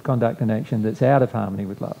disapproves of conduct and action that's out of harmony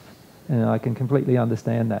with love, and I can completely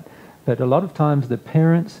understand that. But a lot of times the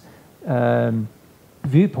parent's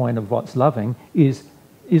viewpoint of what's loving is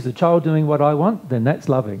the child doing what I want? Then that's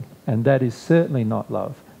loving. And that is certainly not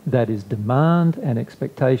love. That is demand and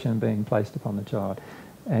expectation being placed upon the child.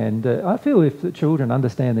 And I feel if the children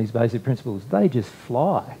understand these basic principles, they just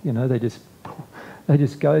fly. You know, they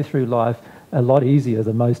just go through life a lot easier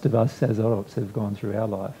than most of us as adults have gone through our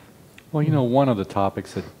life. Well, you know, one of the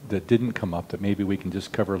topics that didn't come up that maybe we can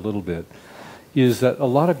just cover a little bit is that a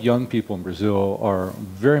lot of young people in Brazil are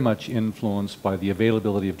very much influenced by the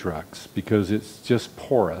availability of drugs because it's just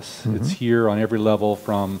porous. Mm-hmm. It's here on every level,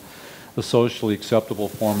 from the socially acceptable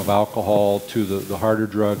form of alcohol to the harder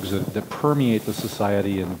drugs that permeate the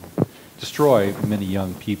society and destroy many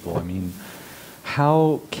young people. I mean,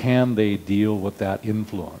 how can they deal with that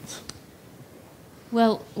influence?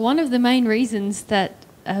 Well, one of the main reasons that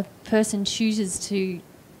a person chooses to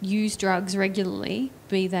use drugs regularly,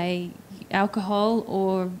 be they alcohol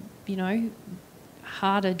or, you know,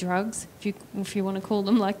 harder drugs, if you want to call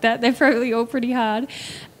them like that, they're probably all pretty hard,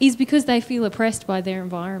 is because they feel oppressed by their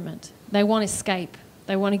environment. They want to escape.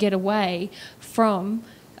 They want to get away from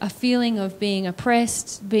a feeling of being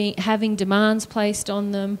oppressed, having demands placed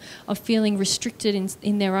on them, of feeling restricted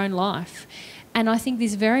in their own life. And I think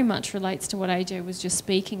this very much relates to what AJ was just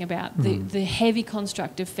speaking about, the heavy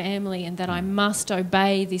construct of family, and that I must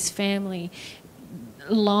obey this family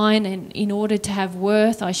line, and in order to have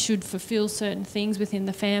worth I should fulfill certain things within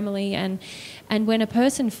the family. And when a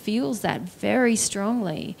person feels that very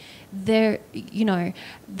strongly, they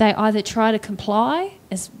either try to comply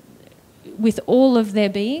with all of their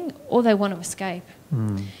being, or they want to escape.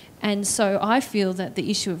 And so I feel that the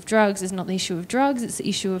issue of drugs is not the issue of drugs, it's the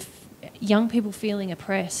issue of young people feeling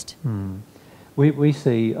oppressed. We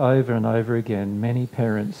see over and over again many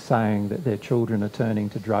parents saying that their children are turning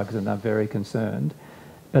to drugs and are very concerned,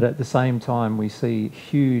 but at the same time we see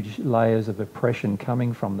huge layers of oppression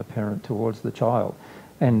coming from the parent towards the child.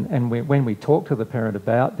 And when we talk to the parent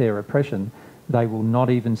about their oppression, they will not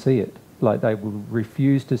even see it. Like, they will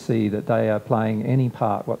refuse to see that they are playing any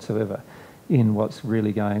part whatsoever in what's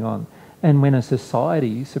really going on. And when a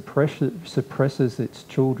society suppresses its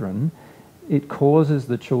children, it causes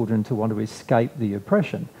the children to want to escape the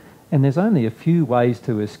oppression. And there's only a few ways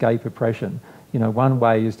to escape oppression. You know, one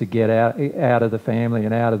way is to get out of the family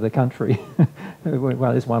and out of the country.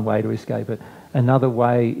 Well, there's one way to escape it. Another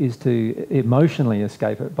way is to emotionally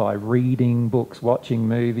escape it by reading books, watching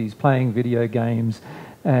movies, playing video games,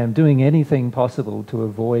 doing anything possible to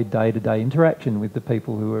avoid day-to-day interaction with the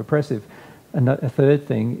people who are oppressive. And a third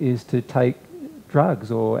thing is to take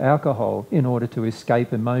drugs or alcohol in order to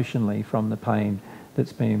escape emotionally from the pain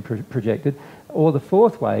that's being projected. Or the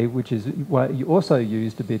fourth way, which is what you also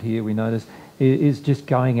used a bit here, we notice, is just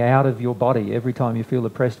going out of your body. Every time you feel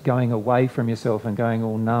oppressed, going away from yourself and going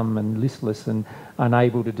all numb and listless and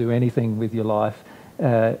unable to do anything with your life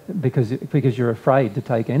because you're afraid to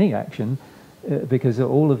take any action because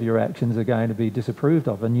all of your actions are going to be disapproved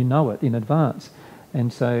of, and you know it in advance.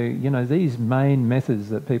 And so, you know, these main methods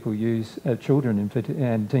that people use, children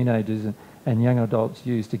and teenagers and young adults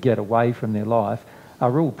use to get away from their life,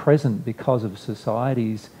 are all present because of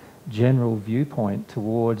society's general viewpoint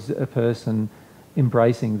towards a person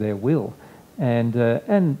embracing their will. And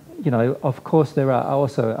you know, of course, there are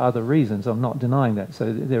also other reasons. I'm not denying that.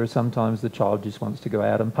 So there are sometimes the child just wants to go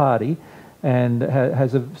out and party and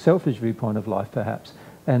has a selfish viewpoint of life, perhaps.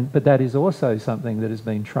 But that is also something that has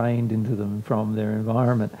been trained into them from their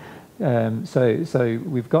environment. So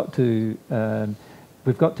we've got to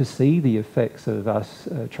see the effects of us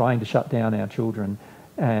trying to shut down our children,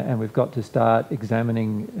 and we've got to start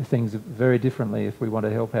examining things very differently if we want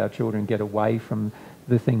to help our children get away from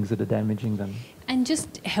the things that are damaging them. And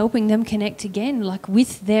just helping them connect again, like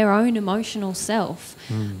with their own emotional self.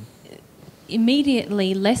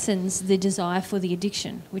 Immediately lessens the desire for the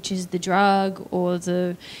addiction, which is the drug or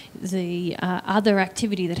the other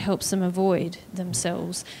activity that helps them avoid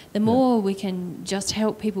themselves. The more we can just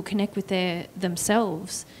help people connect with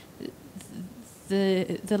themselves,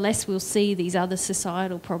 the less we'll see these other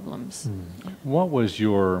societal problems. What was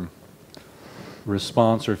your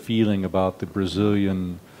response or feeling about the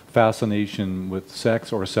Brazilian fascination with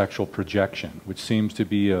sex or sexual projection, which seems to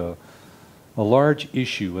be a large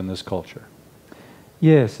issue in this culture?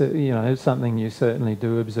 Yes, you know, it's something you certainly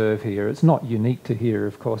do observe here. It's not unique to here,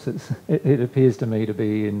 of course. It appears to me to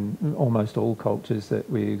be in almost all cultures that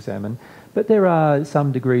we examine. But there are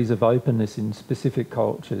some degrees of openness in specific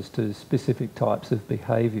cultures to specific types of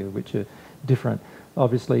behaviour which are different.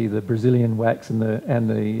 Obviously, the Brazilian wax and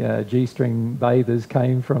the G-string bathers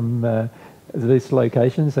came from this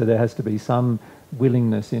location, so there has to be some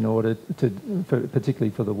willingness in order to, particularly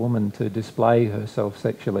for the woman, to display herself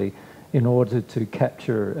sexually in order to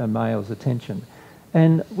capture a male's attention.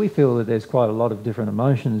 And we feel that there's quite a lot of different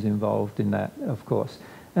emotions involved in that, of course.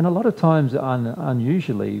 And a lot of times,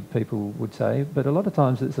 unusually, people would say, but a lot of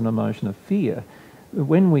times it's an emotion of fear.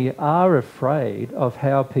 When we are afraid of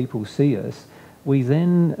how people see us, we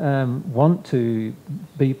then want to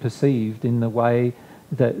be perceived in the way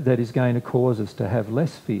that is going to cause us to have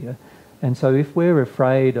less fear. And so if we're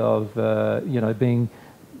afraid of, you know, being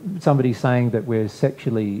somebody saying that we're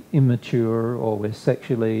sexually immature or we're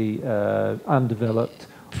sexually undeveloped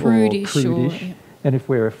prudish, or prudish, and if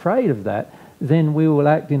we're afraid of that, then we will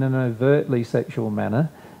act in an overtly sexual manner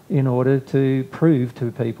in order to prove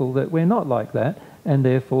to people that we're not like that, and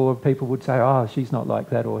therefore people would say, oh, she's not like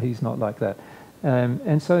that or he's not like that.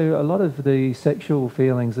 And so a lot of the sexual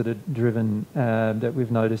feelings that are driven, that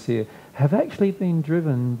we've noticed here, have actually been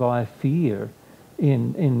driven by fear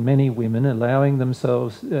in many women, allowing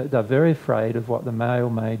themselves, they're very afraid of what the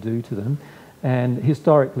male may do to them, and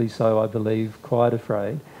historically so, I believe, quite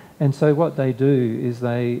afraid. And so what they do is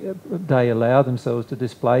they allow themselves to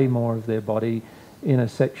display more of their body in a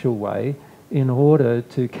sexual way in order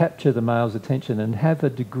to capture the male's attention and have a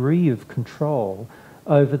degree of control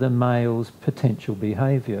over the male's potential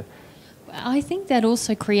behaviour. I think that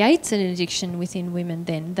also creates an addiction within women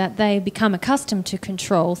then, that they become accustomed to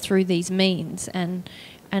control through these means. And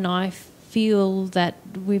I feel that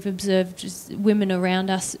we've observed women around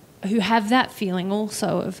us who have that feeling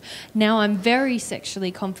also of, now I'm very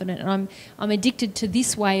sexually confident and I'm addicted to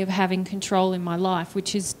this way of having control in my life,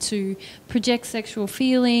 which is to project sexual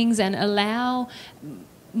feelings and allow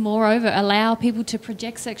people to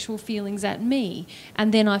project sexual feelings at me,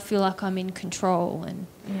 and then I feel like I'm in control.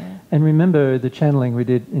 And remember the channeling we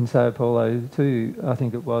did in Sao Paulo too, I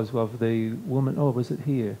think it was, of the woman, or was it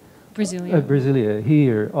here? Brasilia,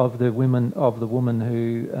 here, of the woman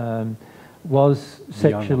who was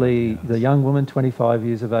sexually, the young woman, 25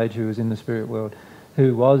 years of age, who was in the spirit world,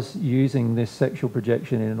 who was using this sexual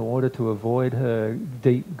projection in order to avoid her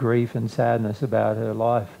deep grief and sadness about her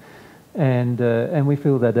life. And we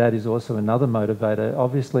feel that that is also another motivator.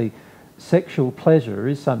 Obviously, sexual pleasure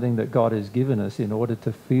is something that God has given us in order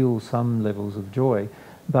to feel some levels of joy,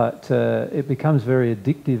 but it becomes very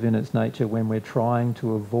addictive in its nature when we're trying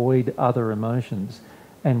to avoid other emotions,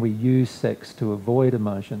 and we use sex to avoid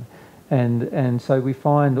emotion. And so we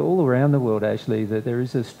find all around the world actually that there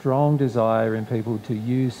is a strong desire in people to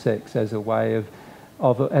use sex as a way of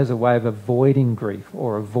avoiding grief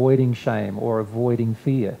or avoiding shame or avoiding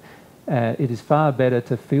fear. It is far better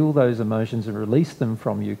to feel those emotions and release them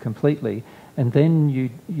from you completely, and then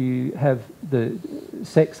you have the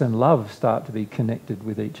sex and love start to be connected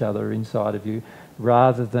with each other inside of you,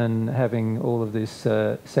 rather than having all of this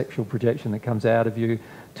sexual projection that comes out of you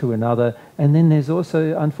to another. And then there's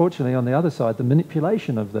also, unfortunately, on the other side, the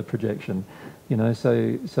manipulation of the projection. You know,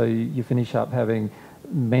 so you finish up having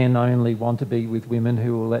men only want to be with women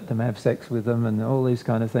who will let them have sex with them and all these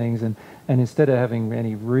kind of things. And instead of having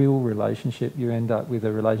any real relationship, you end up with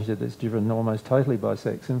a relationship that's driven almost totally by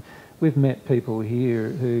sex. And we've met people here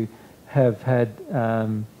who have had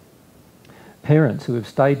parents who have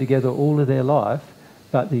stayed together all of their life,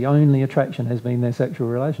 but the only attraction has been their sexual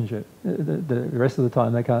relationship. The rest of the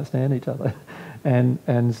time they can't stand each other.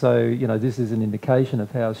 And so, you know, this is an indication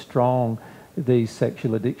of how strong these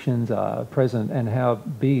sexual addictions are present and how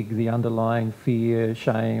big the underlying fear,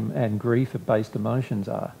 shame and grief-based emotions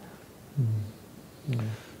are. Yeah.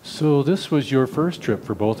 So this was your first trip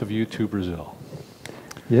for both of you to Brazil.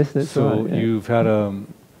 Yes, that's right. So you've had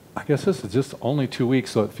I guess this is just only 2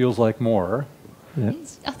 weeks, so it feels like more. Yeah.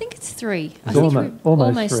 I think it's 3. It's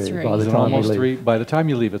almost three by the It's time almost we leave. 3. By the time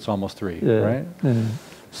you leave, it's almost 3, Yeah. right? Yeah.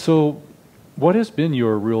 So what has been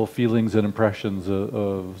your real feelings and impressions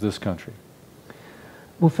of this country?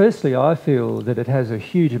 Well, firstly, I feel that it has a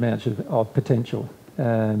huge amount of potential.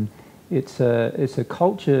 It's a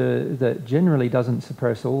culture that generally doesn't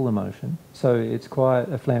suppress all emotion, so it's quite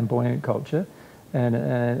a flamboyant culture,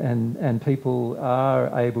 and people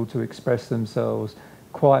are able to express themselves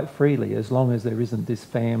quite freely as long as there isn't this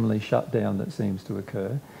family shutdown that seems to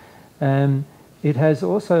occur. It has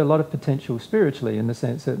also a lot of potential spiritually in the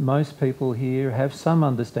sense that most people here have some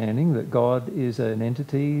understanding that God is an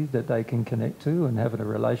entity that they can connect to and have a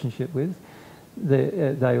relationship with.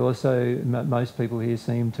 They also, most people here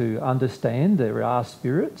seem to understand there are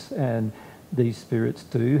spirits, and these spirits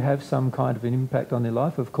do have some kind of an impact on their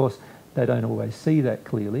life. Of course, they don't always see that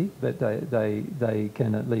clearly, but they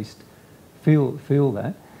can at least feel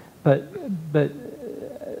that. But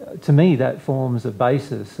to me, that forms a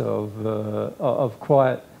basis of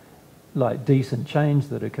quite like decent change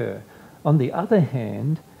that occur. On the other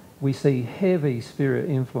hand, we see heavy spirit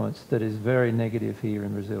influence that is very negative here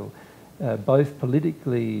in Brazil, both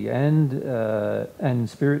politically and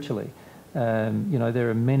spiritually. You know, there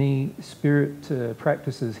are many spirit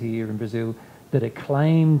practices here in Brazil that are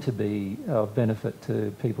claimed to be of benefit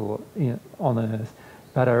to people on Earth,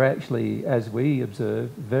 but are actually, as we observe,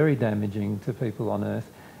 very damaging to people on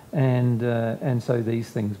Earth. And so these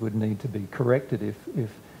things would need to be corrected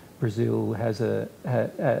if Brazil as a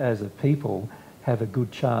people have a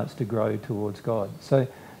good chance to grow towards God. So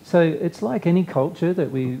it's like any culture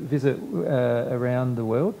that we visit around the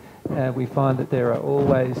world. We find that there are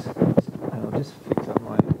always. I'll just fix up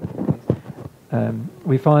my.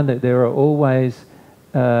 We find that there are always.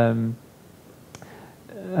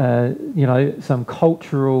 You know, some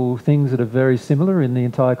cultural things that are very similar in the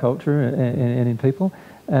entire culture and in people.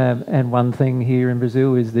 And one thing here in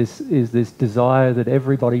Brazil is this desire that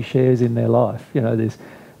everybody shares in their life. You know,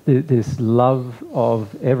 this love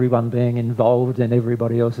of everyone being involved in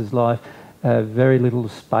everybody else's life. Very little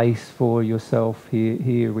space for yourself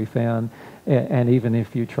here we found. And even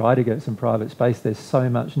if you try to get some private space, there's so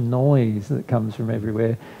much noise that comes from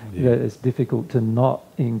everywhere that it's difficult to not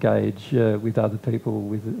engage with other people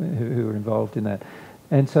who are involved in that.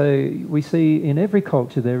 And so we see in every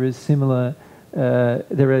culture there is similar,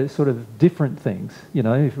 there are sort of different things. You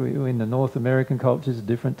know, if in the North American cultures are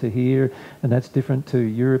different to here, and that's different to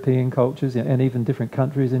European cultures, and even different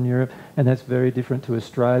countries in Europe, and that's very different to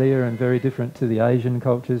Australia and very different to the Asian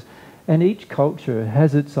cultures. And each culture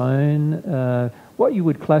has its own, what you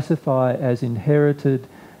would classify as inherited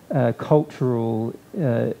cultural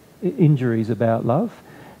injuries about love.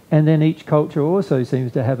 And then each culture also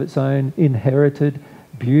seems to have its own inherited,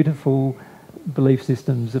 beautiful belief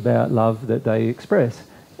systems about love that they express.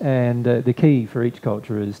 And the key for each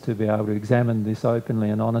culture is to be able to examine this openly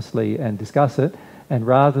and honestly and discuss it. And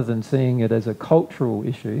rather than seeing it as a cultural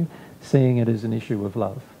issue, seeing it as an issue of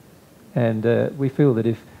love. And we feel that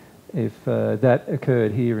if that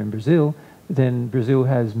occurred here in Brazil, then Brazil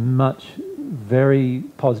has very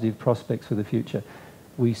positive prospects for the future.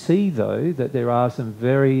 We see, though, that there are some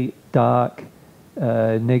very dark,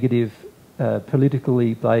 negative,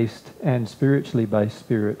 politically based and spiritually based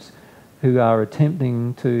spirits who are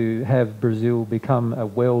attempting to have Brazil become a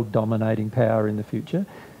world-dominating power in the future.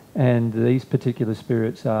 And these particular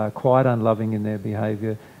spirits are quite unloving in their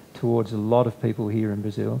behaviour towards a lot of people here in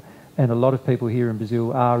Brazil. And a lot of people here in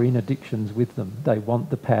Brazil are in addictions with them. They want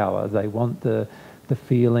the power, they want the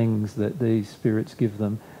feelings that these spirits give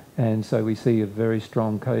them. And so we see a very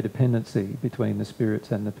strong codependency between the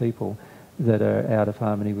spirits and the people that are out of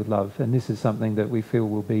harmony with love. And this is something that we feel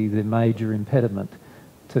will be the major impediment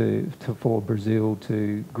for Brazil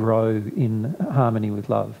to grow in harmony with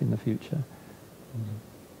love in the future.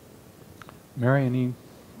 Mary, any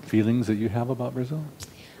feelings that you have about Brazil?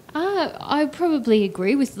 I probably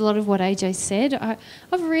agree with a lot of what AJ said.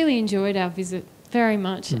 I've really enjoyed our visit very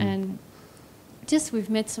much. And just we've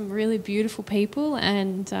met some really beautiful people,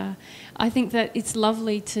 and I think that it's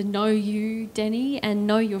lovely to know you, Denny, and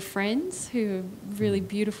know your friends who are really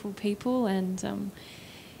beautiful people. And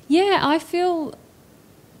yeah, I feel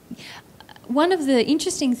one of the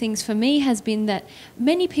interesting things for me has been that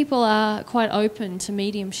many people are quite open to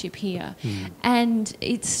mediumship here. And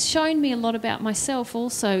it's shown me a lot about myself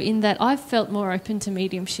also, in that I've felt more open to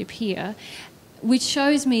mediumship here, which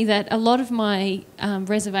shows me that a lot of my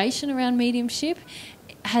reservation around mediumship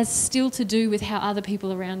has still to do with how other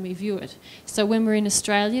people around me view it. So when we're in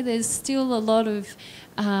Australia, there's still a lot of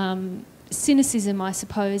cynicism, I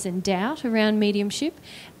suppose, and doubt around mediumship,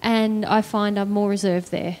 and I find I'm more reserved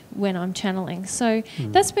there when I'm channeling. So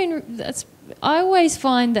I always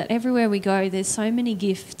find that everywhere we go, there's so many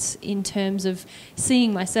gifts in terms of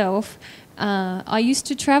seeing myself. I used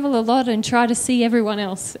to travel a lot and try to see everyone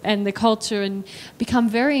else and the culture and become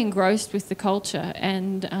very engrossed with the culture.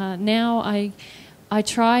 And now I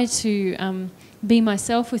try to be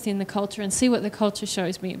myself within the culture and see what the culture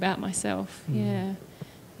shows me about myself. Yeah.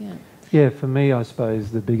 Yeah, for me, I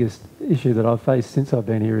suppose the biggest issue that I've faced since I've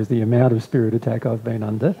been here is the amount of spirit attack I've been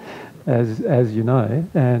under, as you know.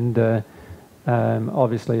 And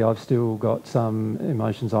obviously I've still got some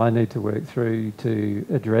emotions I need to work through to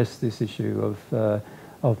address this issue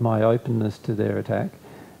of my openness to their attack.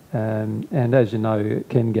 And as you know, it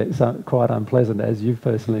can get quite unpleasant, as you've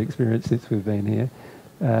personally experienced since we've been here.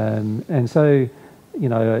 And so, you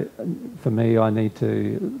know, for me, I need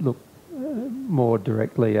to look more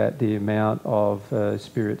directly at the amount of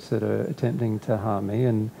spirits that are attempting to harm me,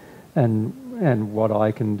 and what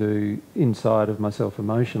I can do inside of myself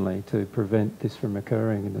emotionally to prevent this from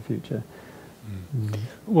occurring in the future.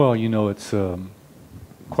 Well, you know, it's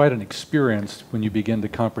quite an experience when you begin to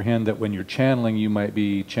comprehend that when you're channeling, you might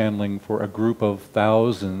be channeling for a group of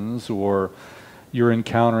thousands, or you're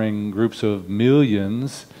encountering groups of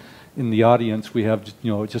millions. In the audience, we have,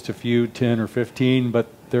 you know, just a few, 10 or 15, but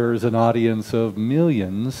there's an audience of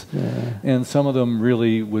millions, and some of them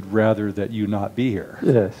really would rather that you not be here.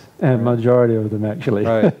 Yes, and majority of them actually.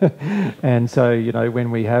 Right. And so, you know, when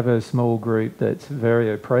we have a small group that's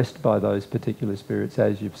very oppressed by those particular spirits,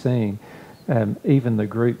 as you've seen, even the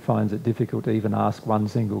group finds it difficult to even ask one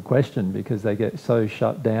single question, because they get so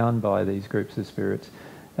shut down by these groups of spirits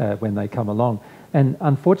when they come along. And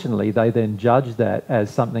unfortunately, they then judge that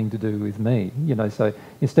as something to do with me. You know, so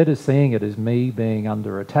instead of seeing it as me being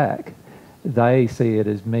under attack, they see it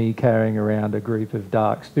as me carrying around a group of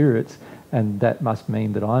dark spirits, and that must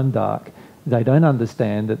mean that I'm dark. They don't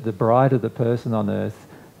understand that the brighter the person on earth,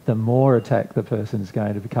 the more attack the person's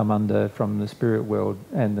going to become under from the spirit world,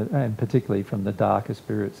 and particularly from the darker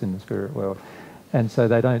spirits in the spirit world. And so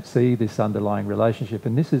they don't see this underlying relationship.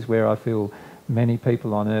 And this is where I feel many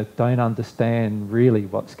people on earth don't understand really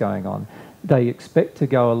what's going on. They expect to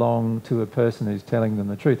go along to a person who's telling them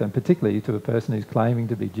the truth, and particularly to a person who's claiming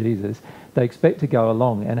to be Jesus. They expect to go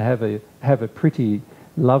along and have a pretty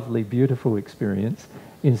lovely, beautiful experience,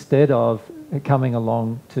 instead of coming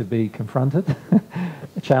along to be confronted,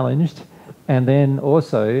 challenged, and then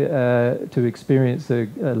also to experience a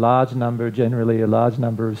large number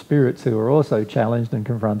of spirits who are also challenged and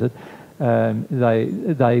confronted.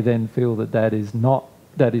 They then feel that is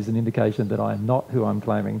an indication that I am not who I'm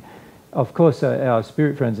claiming. Of course, our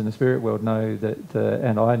spirit friends in the spirit world know that,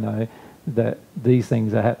 and I know that these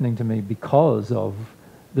things are happening to me because of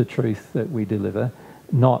the truth that we deliver,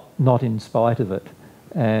 not in spite of it.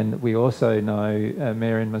 And we also know,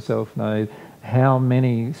 Mary and myself know, how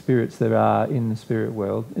many spirits there are in the spirit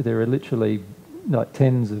world. There are literally like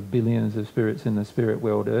tens of billions of spirits in the spirit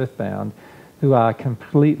world, earthbound, who are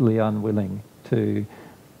completely unwilling to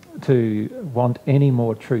want any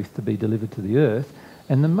more truth to be delivered to the earth.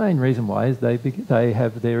 And the main reason why is they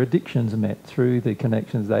have their addictions met through the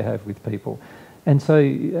connections they have with people. And so,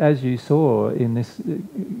 as you saw in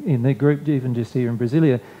the group, even just here in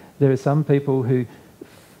Brasilia, there are some people who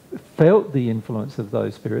felt the influence of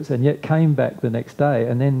those spirits and yet came back the next day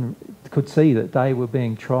and then could see that they were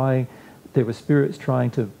there were spirits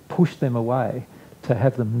trying to push them away, to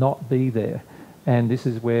have them not be there. And this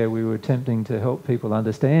is where we were attempting to help people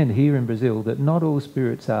understand here in Brazil that not all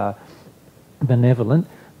spirits are benevolent,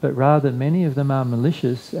 but rather many of them are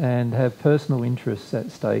malicious and have personal interests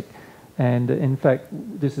at stake. And in fact,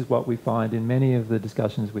 this is what we find in many of the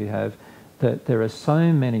discussions we have, that there are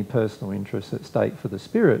so many personal interests at stake for the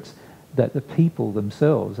spirits that the people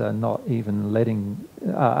themselves are not even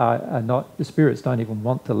the spirits don't even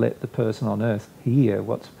want to let the person on earth hear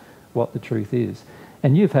what the truth is.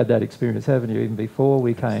 And you've had that experience, haven't you, even before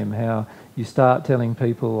we came, how you start telling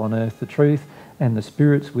people on earth the truth, and the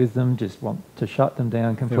spirits with them just want to shut them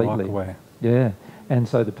down completely. They walk away. Yeah. And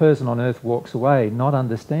so the person on earth walks away, not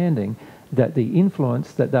understanding that the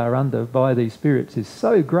influence that they're under by these spirits is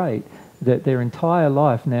so great that their entire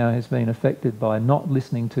life now has been affected by not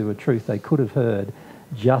listening to a truth they could have heard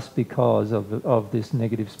just because of this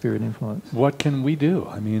negative spirit influence. What can we do?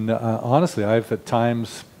 I mean, honestly, I've at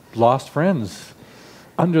times lost friends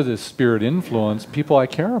under this spirit influence, people I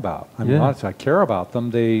care about. I mean, honestly, I care about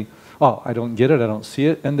them. I don't get it, I don't see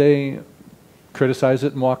it, and they criticize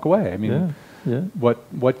it and walk away. I mean,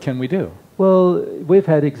 what can we do? Well, we've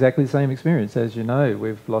had exactly the same experience. As you know,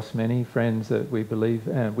 we've lost many friends that we believe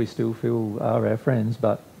and we still feel are our friends,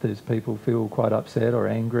 but there's people feel quite upset or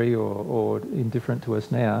angry or indifferent to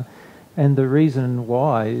us now. And the reason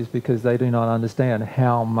why is because they do not understand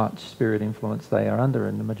how much spirit influence they are under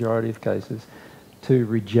in the majority of cases to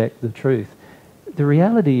reject the truth. The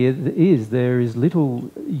reality is there is little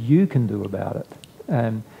you can do about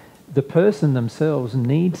it. The person themselves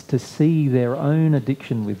needs to see their own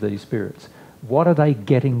addiction with these spirits. What are they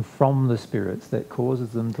getting from the spirits that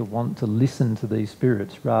causes them to want to listen to these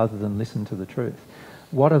spirits rather than listen to the truth?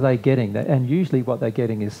 What are they getting? And usually what they're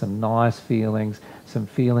getting is some nice feelings, some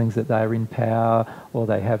feelings that they're in power or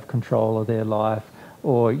they have control of their life,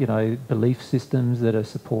 or, you know, belief systems that are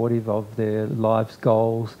supportive of their life's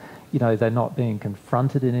goals. You know, they're not being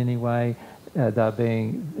confronted in any way. They're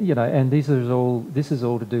being, you know, and this is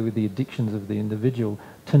all to do with the addictions of the individual,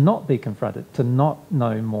 to not be confronted, to not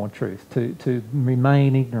know more truth, to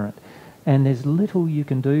remain ignorant. And there's little you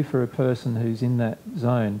can do for a person who's in that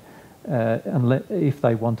zone unless, if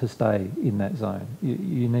they want to stay in that zone.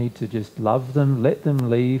 You need to just love them, let them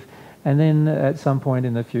leave, and then at some point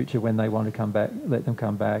in the future when they want to come back, let them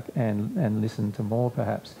come back and listen to more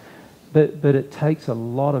perhaps. But it takes a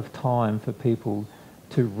lot of time for people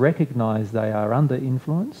to recognise they are under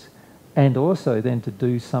influence, and also then to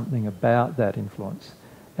do something about that influence.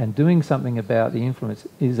 And doing something about the influence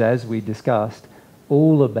is, as we discussed,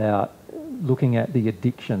 all about looking at the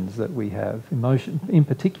addictions that we have, in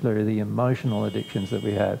particular the emotional addictions that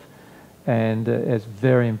we have. And it's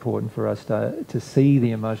very important for us to see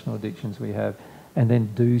the emotional addictions we have and then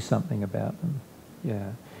do something about them.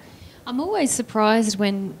 Yeah. I'm always surprised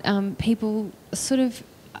when people sort of,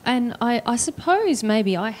 and I suppose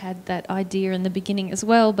maybe I had that idea in the beginning as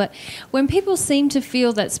well, but when people seem to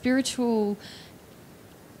feel that spiritual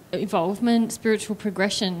involvement, spiritual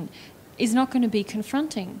progression is not going to be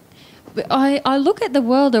confronting. But I look at the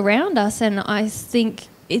world around us and I think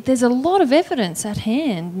there's a lot of evidence at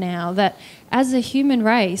hand now that as a human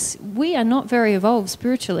race, we are not very evolved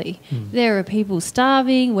spiritually. There are people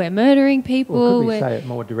starving, we're murdering people. Or could we say it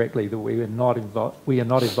more directly, that we are not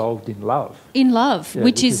evolved in love? In love, yeah,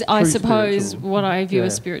 which is I suppose, spiritual. what I view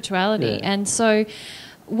as spirituality. Yeah. And so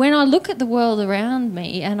when I look at the world around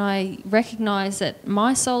me and I recognise that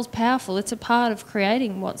my soul's powerful, it's a part of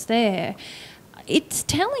creating what's there, it's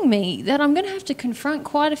telling me that I'm going to have to confront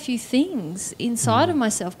quite a few things inside of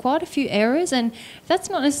myself, quite a few errors, and that's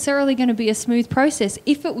not necessarily going to be a smooth process.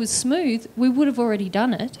 If it was smooth, we would have already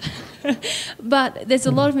done it. But there's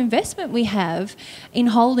a lot of investment we have in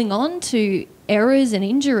holding on to errors and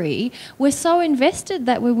injury. We're so invested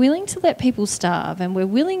that we're willing to let people starve, and we're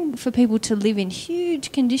willing for people to live in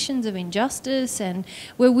huge conditions of injustice, and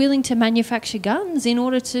we're willing to manufacture guns in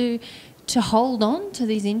order to hold on to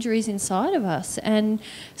these injuries inside of us. And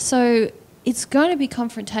so it's going to be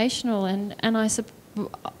confrontational, and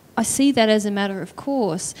I see that as a matter of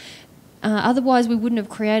course. Otherwise we wouldn't have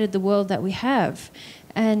created the world that we have.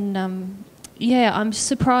 And I'm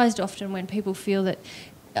surprised often when people feel that.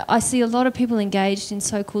 I see a lot of people engaged in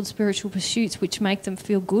so-called spiritual pursuits which make them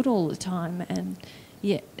feel good all the time, and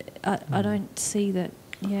I don't see that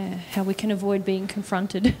how we can avoid being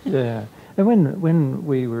confronted. Yeah. And when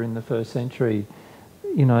we were in the first century,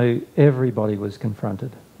 you know, everybody was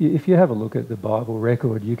confronted. If you have a look at the Bible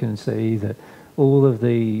record, you can see that all of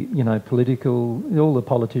the, you know, all the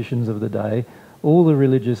politicians of the day, all the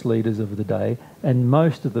religious leaders of the day, and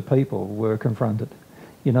most of the people were confronted.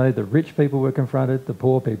 You know, the rich people were confronted, the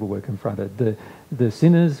poor people were confronted, the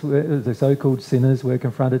sinners, the so-called sinners were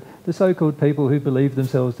confronted, the so-called people who believed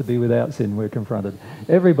themselves to be without sin were confronted.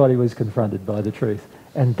 Everybody was confronted by the truth.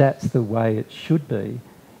 And that's the way it should be.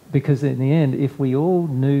 Because in the end, if we all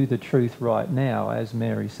knew the truth right now, as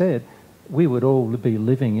Mary said, we would all be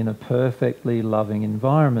living in a perfectly loving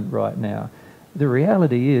environment right now. The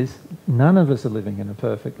reality is, none of us are living in a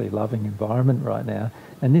perfectly loving environment right now.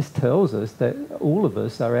 And this tells us that all of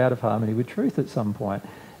us are out of harmony with truth at some point.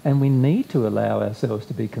 And we need to allow ourselves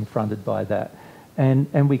to be confronted by that.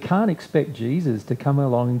 And we can't expect Jesus to come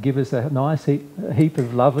along and give us a nice heap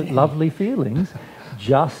of lovely feelings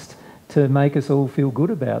just to make us all feel good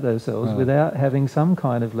about ourselves without having some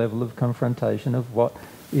kind of level of confrontation of what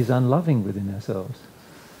is unloving within ourselves.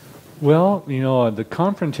 Well, you know, the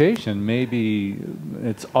confrontation may be,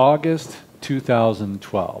 it's August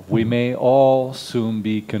 2012. We may all soon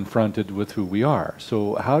be confronted with who we are.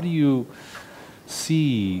 So how do you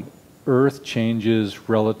see Earth changes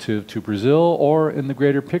relative to Brazil, or in the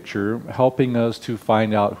greater picture, helping us to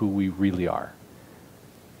find out who we really are?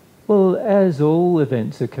 Well, as all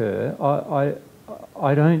events occur,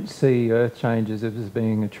 I don't see Earth changes as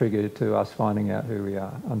being a trigger to us finding out who we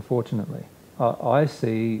are, unfortunately. I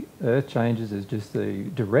see Earth changes as just the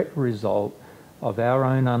direct result of our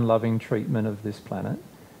own unloving treatment of this planet,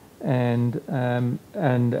 and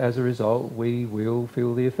as a result, we will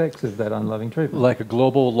feel the effects of that unloving treatment. Like a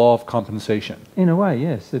global law of compensation. In a way,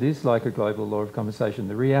 yes, it is like a global law of compensation.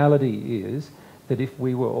 The reality is that if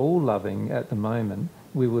we were all loving at the moment,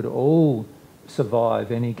 we would all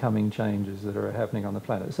survive any coming changes that are happening on the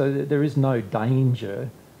planet. So there is no danger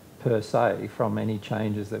per se from any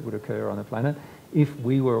changes that would occur on the planet if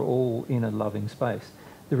we were all in a loving space.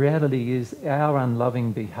 The reality is our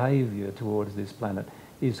unloving behaviour towards this planet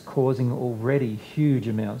is causing already huge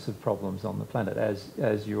amounts of problems on the planet,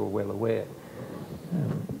 as you're well aware.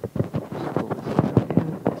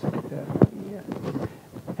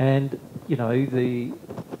 And, you know, the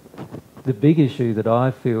big issue that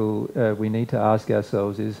I feel we need to ask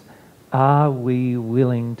ourselves is, are we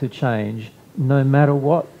willing to change no matter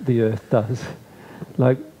what the Earth does?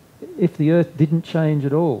 Like, if the Earth didn't change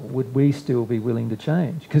at all, would we still be willing to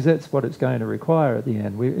change? Because that's what it's going to require at the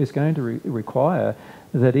end. It's going to require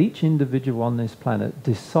that each individual on this planet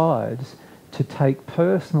decides to take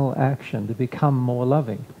personal action to become more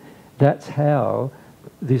loving. That's how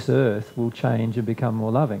this Earth will change and become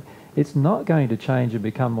more loving. It's not going to change and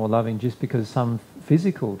become more loving just because some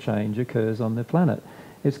physical change occurs on the planet.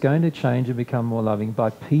 It's going to change and become more loving by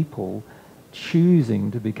people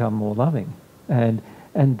choosing to become more loving. And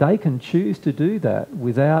they can choose to do that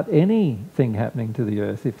without anything happening to the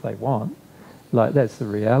Earth if they want. Like, that's the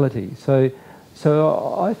reality. So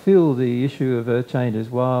I feel the issue of Earth changes,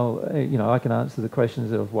 while, you know, I can answer the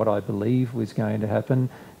questions of what I believe was going to happen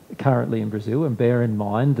currently in Brazil, and bear in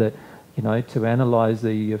mind that, you know, to analyse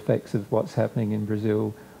the effects of what's happening in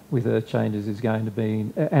Brazil with Earth changes is going to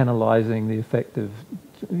be analysing the effect of,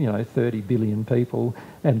 you know, 30 billion people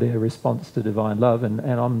and their response to divine love, and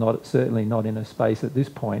I'm certainly not in a space at this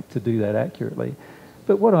point to do that accurately.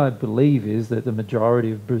 But what I believe is that the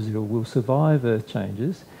majority of Brazil will survive Earth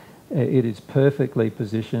changes. It is perfectly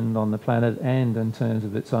positioned on the planet and in terms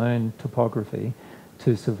of its own topography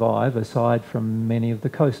to survive, aside from many of the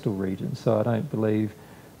coastal regions. So I don't believe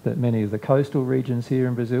that many of the coastal regions here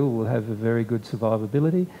in Brazil will have a very good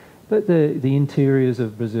survivability. But the interiors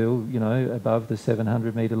of Brazil, you know, above the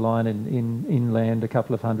 700-metre line and inland a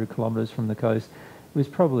couple of 100 kilometres from the coast, was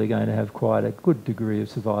probably going to have quite a good degree of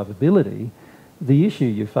survivability. The issue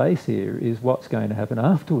you face here is what's going to happen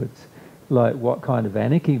afterwards. Like, what kind of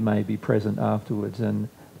anarchy may be present afterwards, and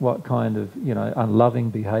what kind of, you know, unloving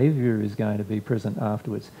behaviour is going to be present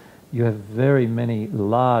afterwards. You have very many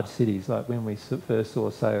large cities. Like when we first saw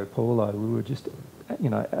Sao Paulo, we were just, you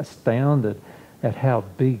know, astounded at how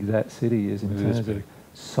big that city is in terms of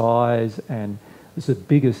size, and it's the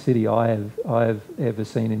biggest city I have ever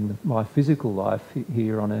seen in my physical life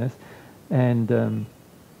here on Earth, and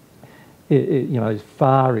it you know,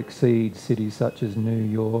 far exceeds cities such as New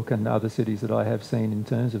York and other cities that I have seen in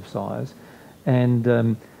terms of size, and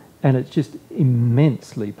it's just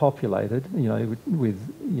immensely populated, you know, with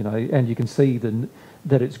you know, and you can see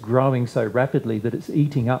that it's growing so rapidly that it's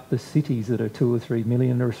eating up the cities that are 2 or 3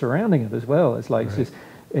 million that are surrounding it as well. It's like, right. It's just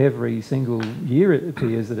every single year it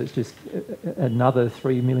appears that it's just another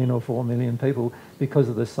 3 million or 4 million people, because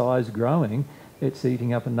of the size growing. It's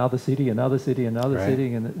eating up another city, another city, another right.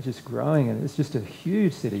 city, and it's just growing, and it's just a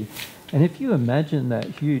huge city. And if you imagine that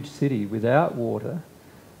huge city without water,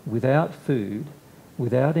 without food,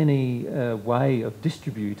 without any way of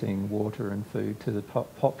distributing water and food to the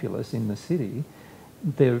populace in the city,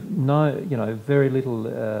 there's very little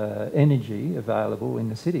energy available in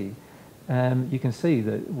the city. You can see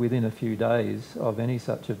that within a few days of any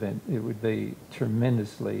such event, it would be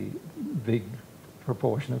tremendously big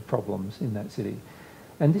proportion of problems in that city.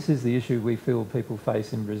 And this is the issue we feel people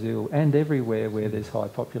face in Brazil and everywhere where there's high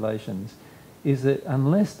populations, is that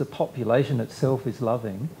unless the population itself is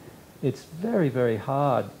loving, it's very, very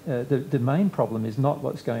hard. The main problem is not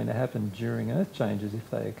what's going to happen during Earth changes if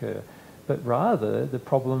they occur. but rather the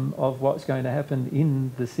problem of what's going to happen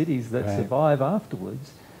in the cities that Right. survive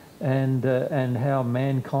afterwards, and how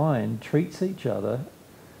mankind treats each other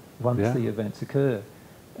once Yeah. the events occur.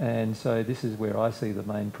 And so this is where I see the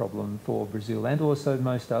main problem for Brazil, and also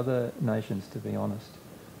most other nations, to be honest,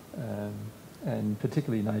 and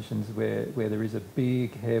particularly nations where there is a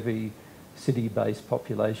big, heavy city-based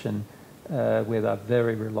population, where they're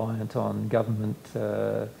very reliant on government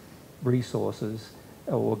resources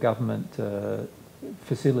or government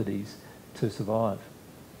facilities to survive.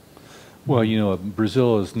 Well, you know,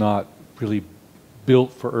 Brazil is not really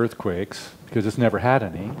built for earthquakes because it's never had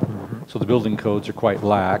any. So the building codes are quite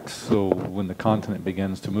lax. So when the continent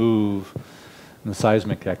begins to move and the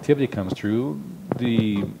seismic activity comes through,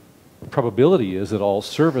 the probability is that all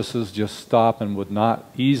services just stop and would not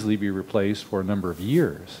easily be replaced for a number of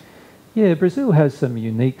years. Yeah, Brazil has some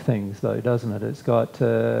unique things though, doesn't it? It's got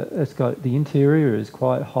the interior is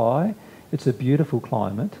quite high. It's a beautiful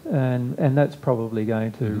climate, and that's probably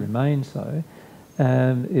going to remain so.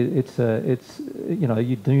 It's you know,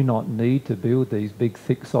 you do not need to build these big,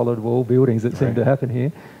 thick, solid wall buildings that seem to happen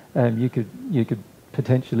here. You could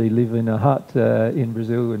potentially live in a hut in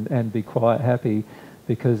Brazil and be quite happy,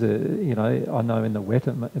 because you know, I know in the wet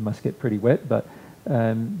it must get pretty wet, but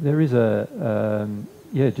there is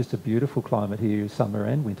just a beautiful climate here, summer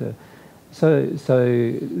and winter. So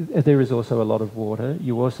there is also a lot of water.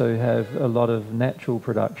 You also have a lot of natural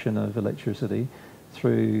production of electricity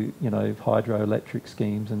through, you know, hydroelectric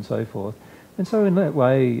schemes and so forth. And so in that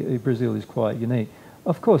way, Brazil is quite unique.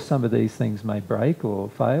 Of course, some of these things may break or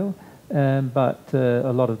fail, but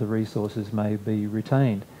a lot of the resources may be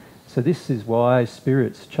retained. So this is why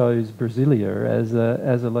Spirits chose Brasilia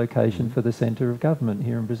as a location for the centre of government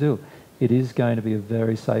here in Brazil. It is going to be a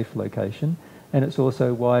very safe location, and it's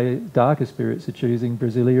also why darker spirits are choosing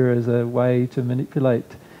Brasilia as a way to manipulate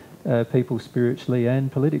people spiritually and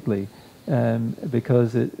politically,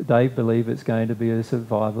 because they believe it's going to be a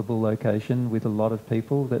survivable location with a lot of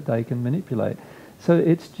people that they can manipulate. So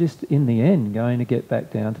it's just, in the end, going to get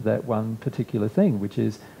back down to that one particular thing, which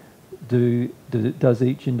is, does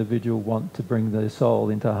each individual want to bring their soul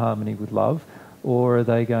into harmony with love, or are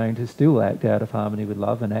they going to still act out of harmony with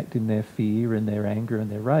love and act in their fear and their anger and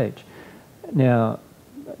their rage? Now,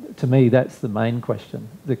 to me, that's the main question.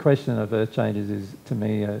 The question of earth changes is, to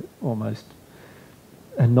me, almost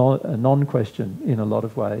a non-question in a lot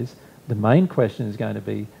of ways. The main question is going to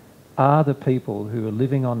be, are the people who are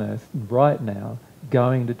living on earth right now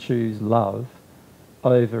going to choose love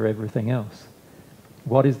over everything else?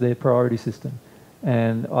 What is their priority system?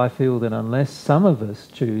 And I feel that unless some of us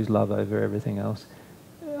choose love over everything else,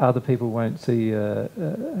 other people won't see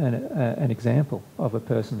an example of a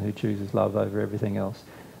person who chooses love over everything else.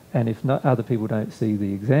 And if not, other people don't see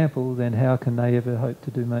the example, then how can they ever hope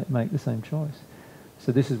to make the same choice?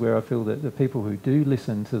 So this is where I feel that the people who do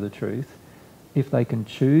listen to the truth, if they can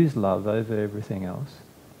choose love over everything else,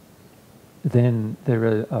 then there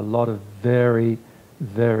are a lot of very,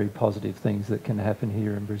 very positive things that can happen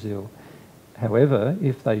here in Brazil. However,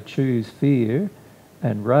 if they choose fear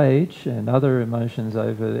and rage and other emotions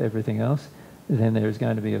over everything else, then there's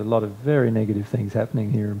going to be a lot of very negative things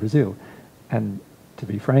happening here in Brazil. And to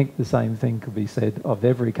be frank, the same thing could be said of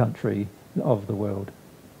every country of the world.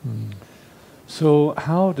 So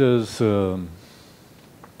how does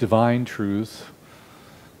divine truth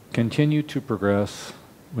continue to progress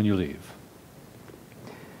when you leave?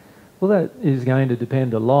 Well, that is going to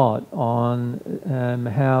depend a lot on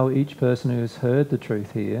how each person who has heard the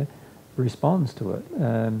truth here responds to it.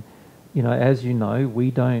 You know, as you know, we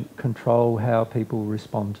don't control how people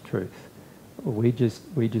respond to truth. We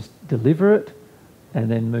just deliver it and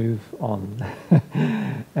then move on.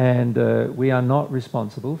 And we are not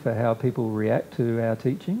responsible for how people react to our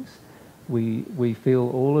teachings. We feel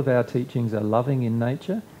all of our teachings are loving in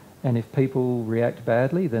nature, and if people react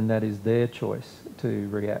badly, then that is their choice to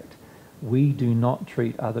react. We do not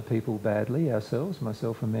treat other people badly ourselves,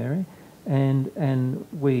 myself and Mary, and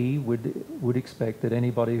we would expect that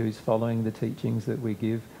anybody who's following the teachings that we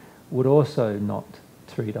give would also not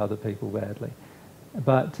treat other people badly.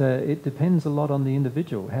 But it depends a lot on the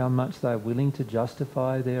individual, how much they're willing to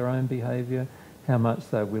justify their own behaviour, how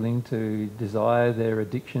much they're willing to desire their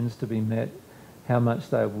addictions to be met, how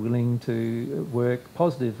much they're willing to work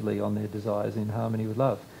positively on their desires in harmony with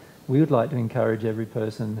love. We would like to encourage every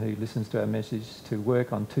person who listens to our message to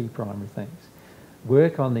work on two primary things.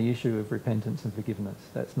 Work on the issue of repentance and forgiveness.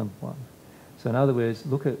 That's number one. So in other words,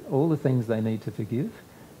 look at all the things they need to forgive,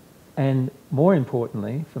 and more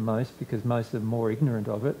importantly for most, because most are more ignorant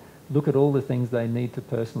of it, look at all the things they need to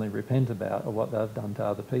personally repent about or what they've done to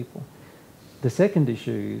other people. The second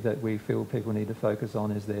issue that we feel people need to focus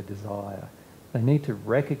on is their desire. They need to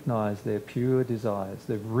recognise their pure desires,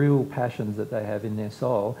 the real passions that they have in their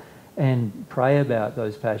soul, and pray about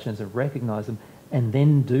those passions and recognise them, and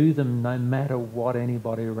then do them no matter what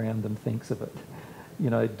anybody around them thinks of it.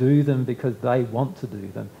 Do them because they want to do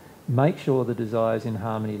them. Make sure the desire is in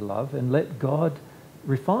harmony, love, and let God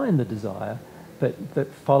refine the desire,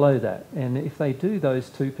 but follow that. And if they do those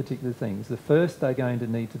two particular things, the first they're going to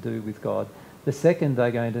need to do with God, the second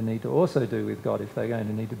they're going to need to also do with God if they're going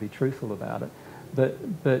to need to be truthful about it.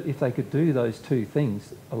 But if they could do those two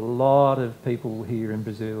things, a lot of people here in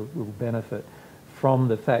Brazil will benefit from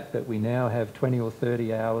the fact that we now have 20 or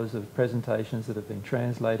 30 hours of presentations that have been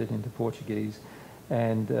translated into Portuguese,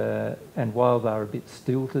 and while they're a bit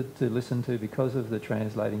stilted to listen to because of the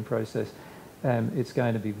translating process, it's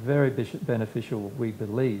going to be very beneficial, we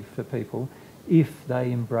believe, for people if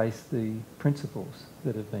they embrace the principles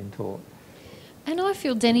that have been taught. And I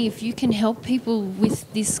feel, Denny, if you can help people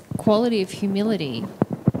with this quality of humility,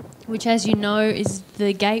 which, as you know, is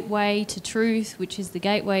the gateway to truth, which is the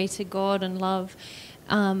gateway to God and love,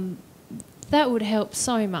 that would help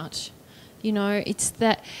so much. It's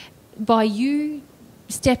that by you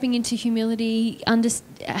stepping into humility,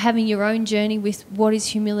 having your own journey with what is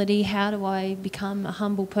humility, how do I become a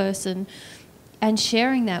humble person, and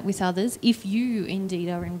sharing that with others, if you indeed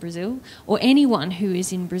are in Brazil, or anyone who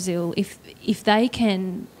is in Brazil, if they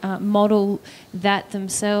can model that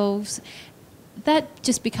themselves, that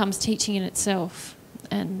just becomes teaching in itself.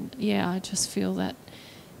 And I just feel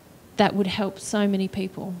that would help so many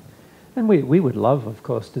people. And we would love, of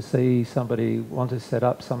course, to see somebody want to set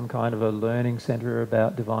up some kind of a learning centre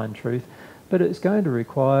about divine truth, but it's going to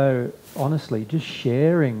require, honestly, just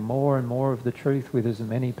sharing more and more of the truth with as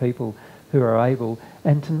many people who are able,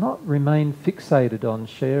 and to not remain fixated on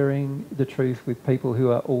sharing the truth with people who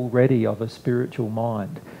are already of a spiritual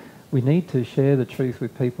mind. We need to share the truth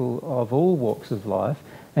with people of all walks of life,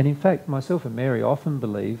 and in fact, myself and Mary often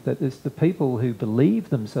believe that it's the people who believe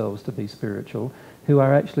themselves to be spiritual who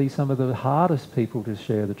are actually some of the hardest people to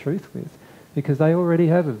share the truth with, because they already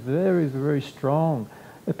have a very, very strong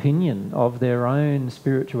opinion of their own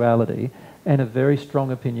spirituality and a very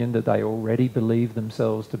strong opinion that they already believe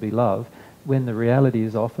themselves to be love, when the reality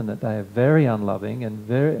is often that they are very unloving and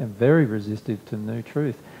very resistive to new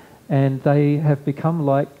truth. And they have become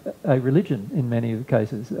like a religion in many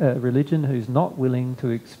cases, a religion who's not willing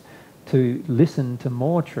to listen to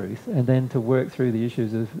more truth and then to work through the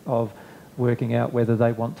issues of working out whether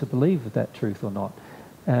they want to believe that truth or not.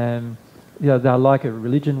 They're like a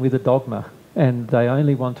religion with a dogma, and they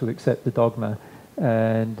only want to accept the dogma.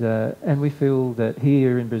 And we feel that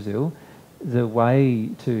here in Brazil, the way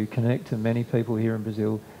to connect to many people here in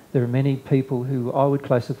Brazil, there are many people who I would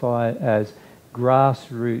classify as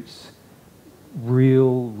grassroots,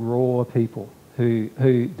 real, raw people, who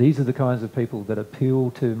these are the kinds of people that appeal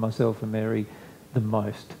to myself and Mary the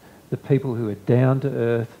most. The people who are down to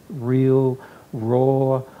earth, real,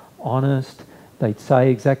 raw, honest. They say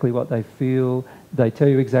exactly what they feel. They tell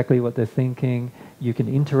you exactly what they're thinking. You can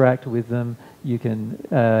interact with them. You can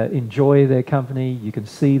enjoy their company. You can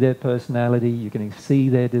see their personality. You can see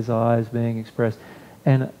their desires being expressed.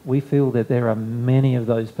 And we feel that there are many of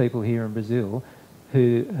those people here in Brazil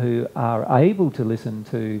who are able to listen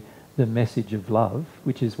to the message of love,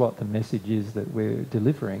 which is what the message is that we're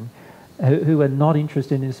delivering, who are not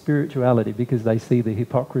interested in spirituality because they see the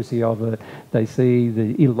hypocrisy of it, they see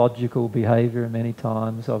the illogical behaviour many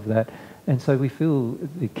times of that. And so we feel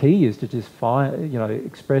the key is to just find,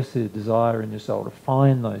 express a desire in your soul to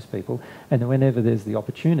find those people, and whenever there's the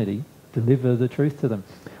opportunity, deliver the truth to them.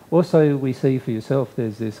 Also, we see for yourself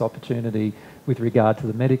there's this opportunity with regard to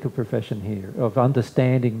the medical profession here of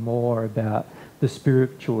understanding more about the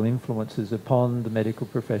spiritual influences upon the medical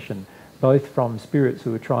profession, both from spirits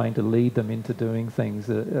who are trying to lead them into doing things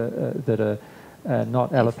that are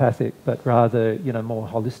not allopathic, but rather, more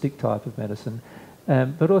holistic type of medicine.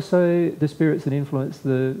 But also the spirits that influence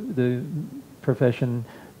the profession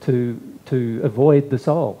to avoid the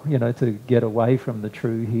soul, to get away from the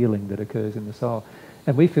true healing that occurs in the soul.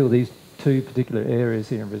 And we feel these two particular areas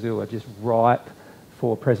here in Brazil are just ripe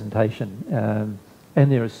for presentation.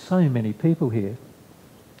 And there are so many people here.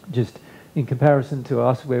 Just in comparison to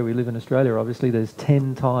us where we live in Australia, obviously there's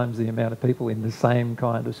 10 times the amount of people in the same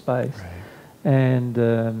kind of space. Right. And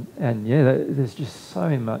there's just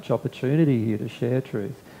so much opportunity here to share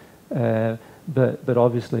truth. But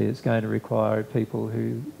obviously it's going to require people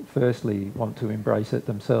who firstly want to embrace it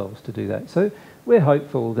themselves to do that. So we're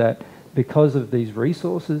hopeful that because of these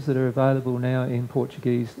resources that are available now in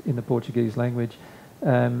Portuguese, in the Portuguese language,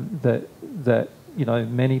 that you know,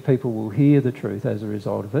 many people will hear the truth as a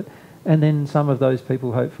result of it, and then some of those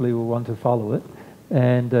people hopefully will want to follow it.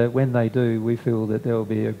 And when they do, we feel that there will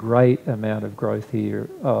be a great amount of growth here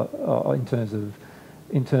in terms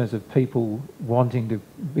of people wanting to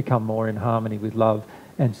become more in harmony with love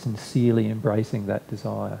and sincerely embracing that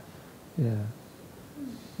desire. Yeah.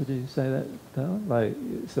 Would you say that,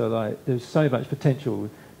 Darren? There's so much potential,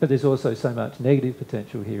 but there's also so much negative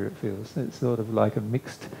potential here, it feels. It's sort of like a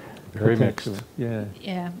mixed Very potential. mixed. Yeah.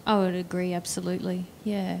 Yeah, I would agree, absolutely.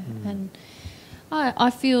 Yeah. And I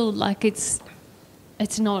feel like it's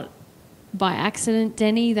not by accident,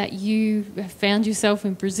 Denny, that you found yourself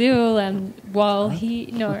in Brazil, and while here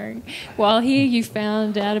you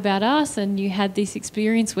found out about us and you had this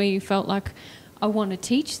experience where you felt like, I want to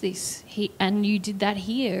teach this, and you did that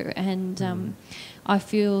here. And I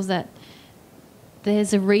feel that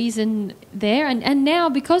there's a reason there. And now,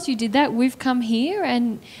 because you did that, we've come here,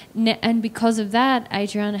 and because of that,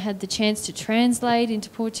 Adriana had the chance to translate into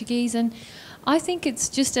Portuguese. And I think it's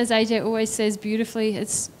just, as AJ always says beautifully,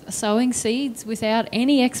 it's sowing seeds without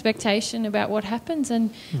any expectation about what happens.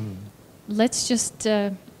 And let's just,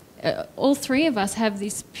 all three of us have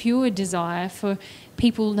this pure desire for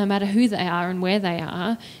people, no matter who they are and where they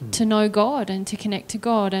are, to know God and to connect to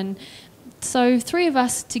God. And so three of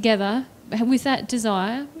us together with that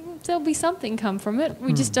desire, there'll be something come from it.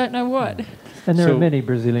 We just don't know what. And there are many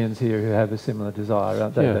Brazilians here who have a similar desire,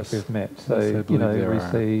 aren't there, Yes. that we've met. So, Yes, you know, there we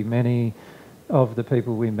are. see many of the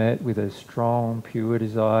people we met with a strong, pure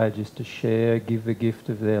desire just to share, give the gift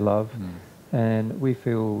of their love. And we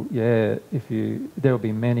feel, there will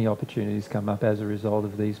be many opportunities come up as a result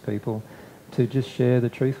of these people to just share the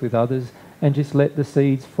truth with others and just let the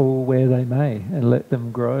seeds fall where they may and let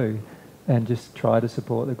them grow and just try to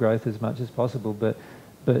support the growth as much as possible. But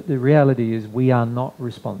the reality is we are not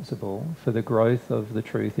responsible for the growth of the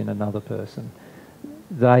truth in another person.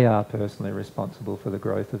 They are personally responsible for the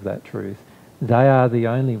growth of that truth. They are the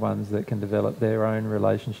only ones that can develop their own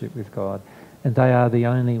relationship with God, and they are the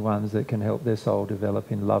only ones that can help their soul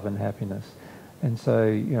develop in love and happiness. And so,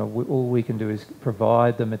 you know, all we can do is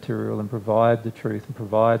provide the material and provide the truth and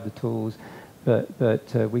provide the tools,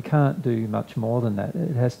 but we can't do much more than that.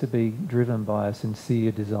 It has to be driven by a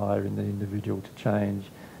sincere desire in the individual to change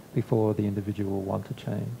before the individual will want to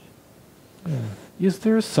change. Yeah. Is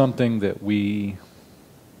there something that we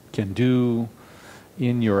can do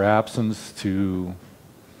in your absence to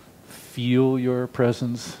feel your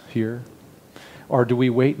presence here? Or do we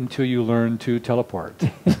wait until you learn to teleport?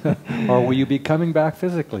 Or will you be coming back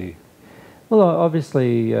physically? Well,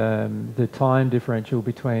 obviously, the time differential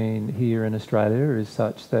between here and Australia is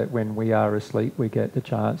such that when we are asleep, we get the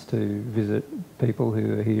chance to visit people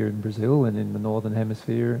who are here in Brazil and in the Northern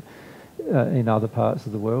Hemisphere, in other parts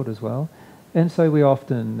of the world as well. And so we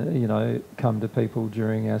often, you know, come to people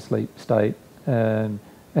during our sleep state and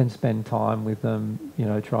spend time with them, you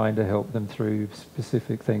know, trying to help them through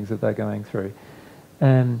specific things that they're going through.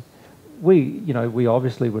 And we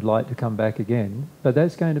obviously would like to come back again, but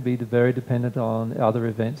that's going to be very dependent on other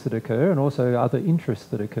events that occur and also other interests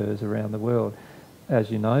that occurs around the world. As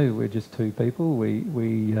you know, we're just two people. We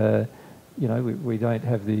don't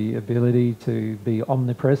have the ability to be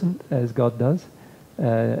omnipresent as God does,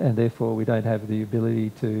 and therefore we don't have the ability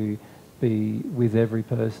to be with every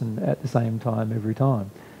person at the same time every time.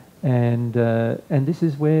 And this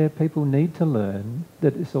is where people need to learn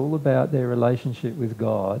that it's all about their relationship with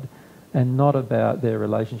God and not about their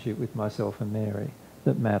relationship with myself and Mary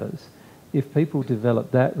that matters. If people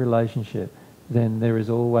develop that relationship, then there is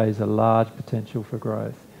always a large potential for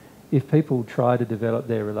growth. If people try to develop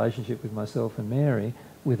their relationship with myself and Mary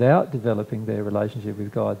without developing their relationship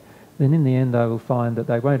with God, then in the end they will find that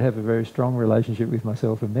they won't have a very strong relationship with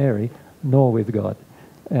myself and Mary, nor with God.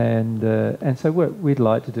 And so what we'd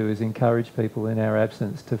like to do is encourage people in our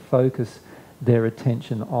absence to focus their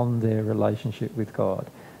attention on their relationship with God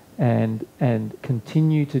and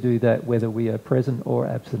continue to do that whether we are present or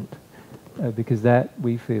absent, because that,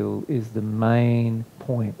 we feel, is the main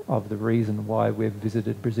point of the reason why we've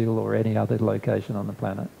visited Brazil or any other location on the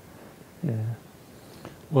planet. Yeah.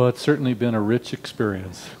 Well, it's certainly been a rich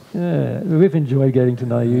experience. Yeah, we've enjoyed getting to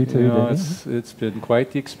know you too, Denny. It's been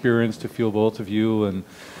quite the experience to feel both of you and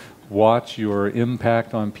watch your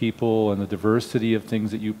impact on people and the diversity of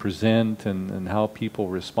things that you present and how people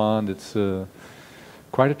respond. It's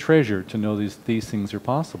quite a treasure to know these things are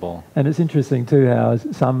possible. And it's interesting too how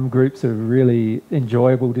some groups are really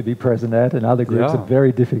enjoyable to be present at and other groups are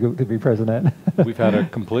very difficult to be present at. We've had a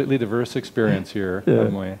completely diverse experience here,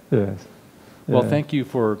 haven't we? Yes. Well, thank you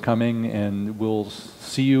for coming, and we'll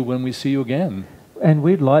see you when we see you again. And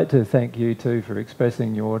we'd like to thank you too for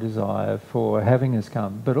expressing your desire for having us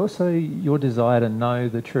come, but also your desire to know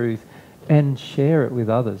the truth and share it with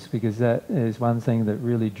others, because that is one thing that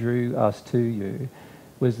really drew us to you,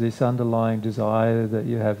 was this underlying desire that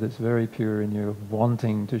you have that's very pure in you, of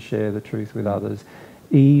wanting to share the truth with others,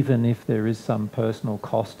 even if there is some personal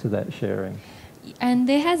cost to that sharing. And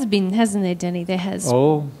there has been, hasn't there, Denny? There has.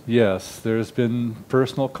 Oh, yes, there's been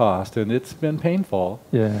personal cost, and it's been painful.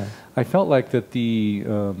 Yeah. I felt like that the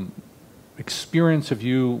experience of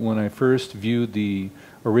you when I first viewed the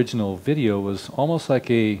original video was almost like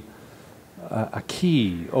a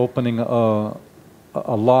key opening a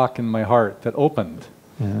lock in my heart that opened,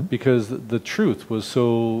 because the truth was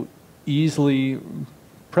so easily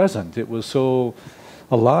present. It was so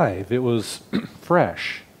alive. It was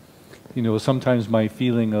fresh. You know, sometimes my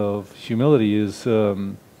feeling of humility is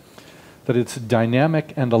that it's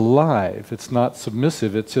dynamic and alive. It's not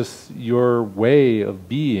submissive. It's just your way of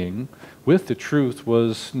being with the truth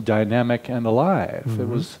was dynamic and alive. It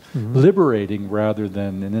was liberating rather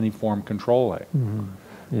than in any form controlling.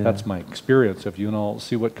 Yeah. That's my experience of you, and I'll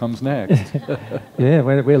see what comes next. Yeah,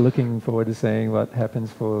 we're looking forward to seeing what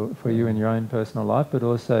happens for you in your own personal life, but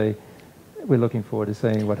also we're looking forward to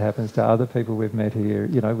seeing what happens to other people we've met here.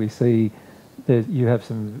 You know, we see there's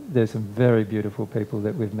some very beautiful people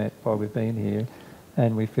that we've met while we've been here,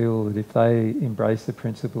 and we feel that if they embrace the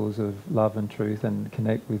principles of love and truth and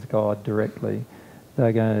connect with God directly,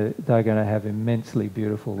 they're going to have immensely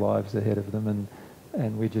beautiful lives ahead of them,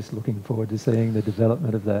 and we're just looking forward to seeing the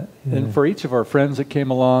development of that. Yeah. And for each of our friends that came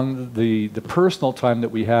along, the personal time that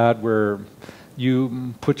we had where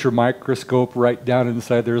you put your microscope right down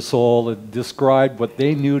inside their soul and described what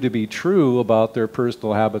they knew to be true about their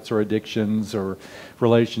personal habits or addictions or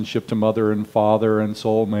relationship to mother and father and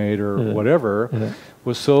soulmate or whatever,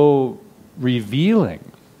 was so revealing.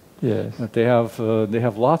 Yes. That they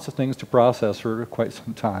have lots of things to process for quite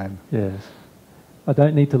some time. Yes. I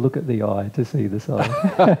don't need to look at the eye to see the soul.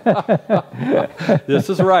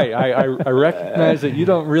 This is right. I recognize that you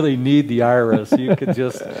don't really need the iris. You can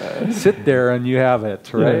just sit there and you have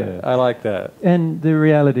it, right? Yeah. I like that. And the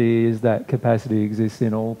reality is that capacity exists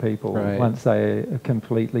in all people. Right. Once they are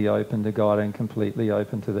completely open to God and completely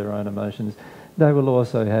open to their own emotions, they will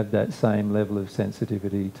also have that same level of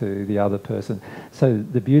sensitivity to the other person. So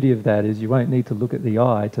the beauty of that is you won't need to look at the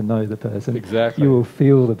eye to know the person. Exactly. You will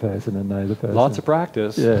feel the person and know the person. Lots of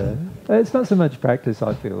practice. Yeah. It's not so much practice,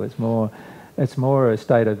 I feel. It's more a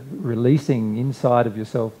state of releasing inside of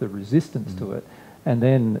yourself the resistance to it, and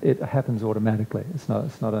then it happens automatically. It's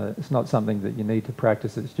not something that you need to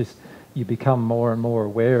practice. It's just you become more and more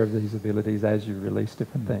aware of these abilities as you release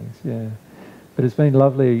different things. Yeah. But it's been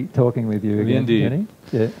lovely talking with you again, Indeed. Denny.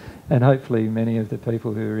 Yeah. And hopefully many of the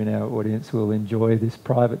people who are in our audience will enjoy this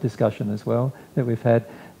private discussion as well that we've had,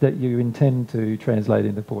 that you intend to translate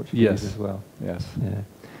into Portuguese as well. Yes. Yeah.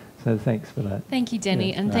 So thanks for that. Thank you,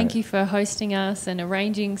 Denny, and thank you for hosting us and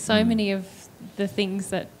arranging so many of the things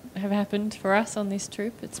that have happened for us on this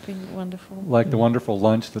trip. It's been wonderful. Like the wonderful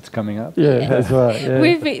lunch that's coming up. Yeah, that's right. Yeah.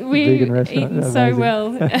 We've vegan restaurant, eaten so amazing.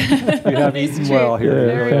 well. We have eaten well here. Yeah,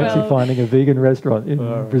 Very fancy well. finding a vegan restaurant in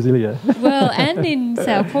Brasilia. Well, and in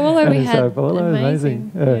Sao Paulo And we in had Sao Paulo,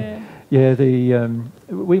 amazing.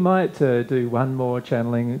 We might do one more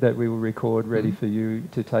channeling that we will record ready for you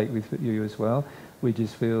to take with you as well. We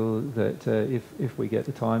just feel that if we get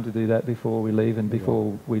the time to do that before we leave and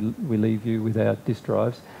before we leave you with our disc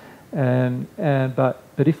drives,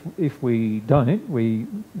 but if we don't, we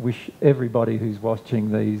wish everybody who's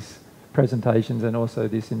watching these presentations and also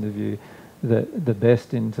this interview the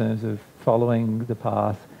best in terms of following the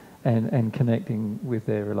path and connecting with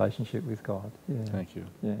their relationship with God. Yeah. Thank you.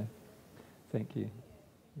 Yeah. Thank you.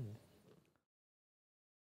 Yeah.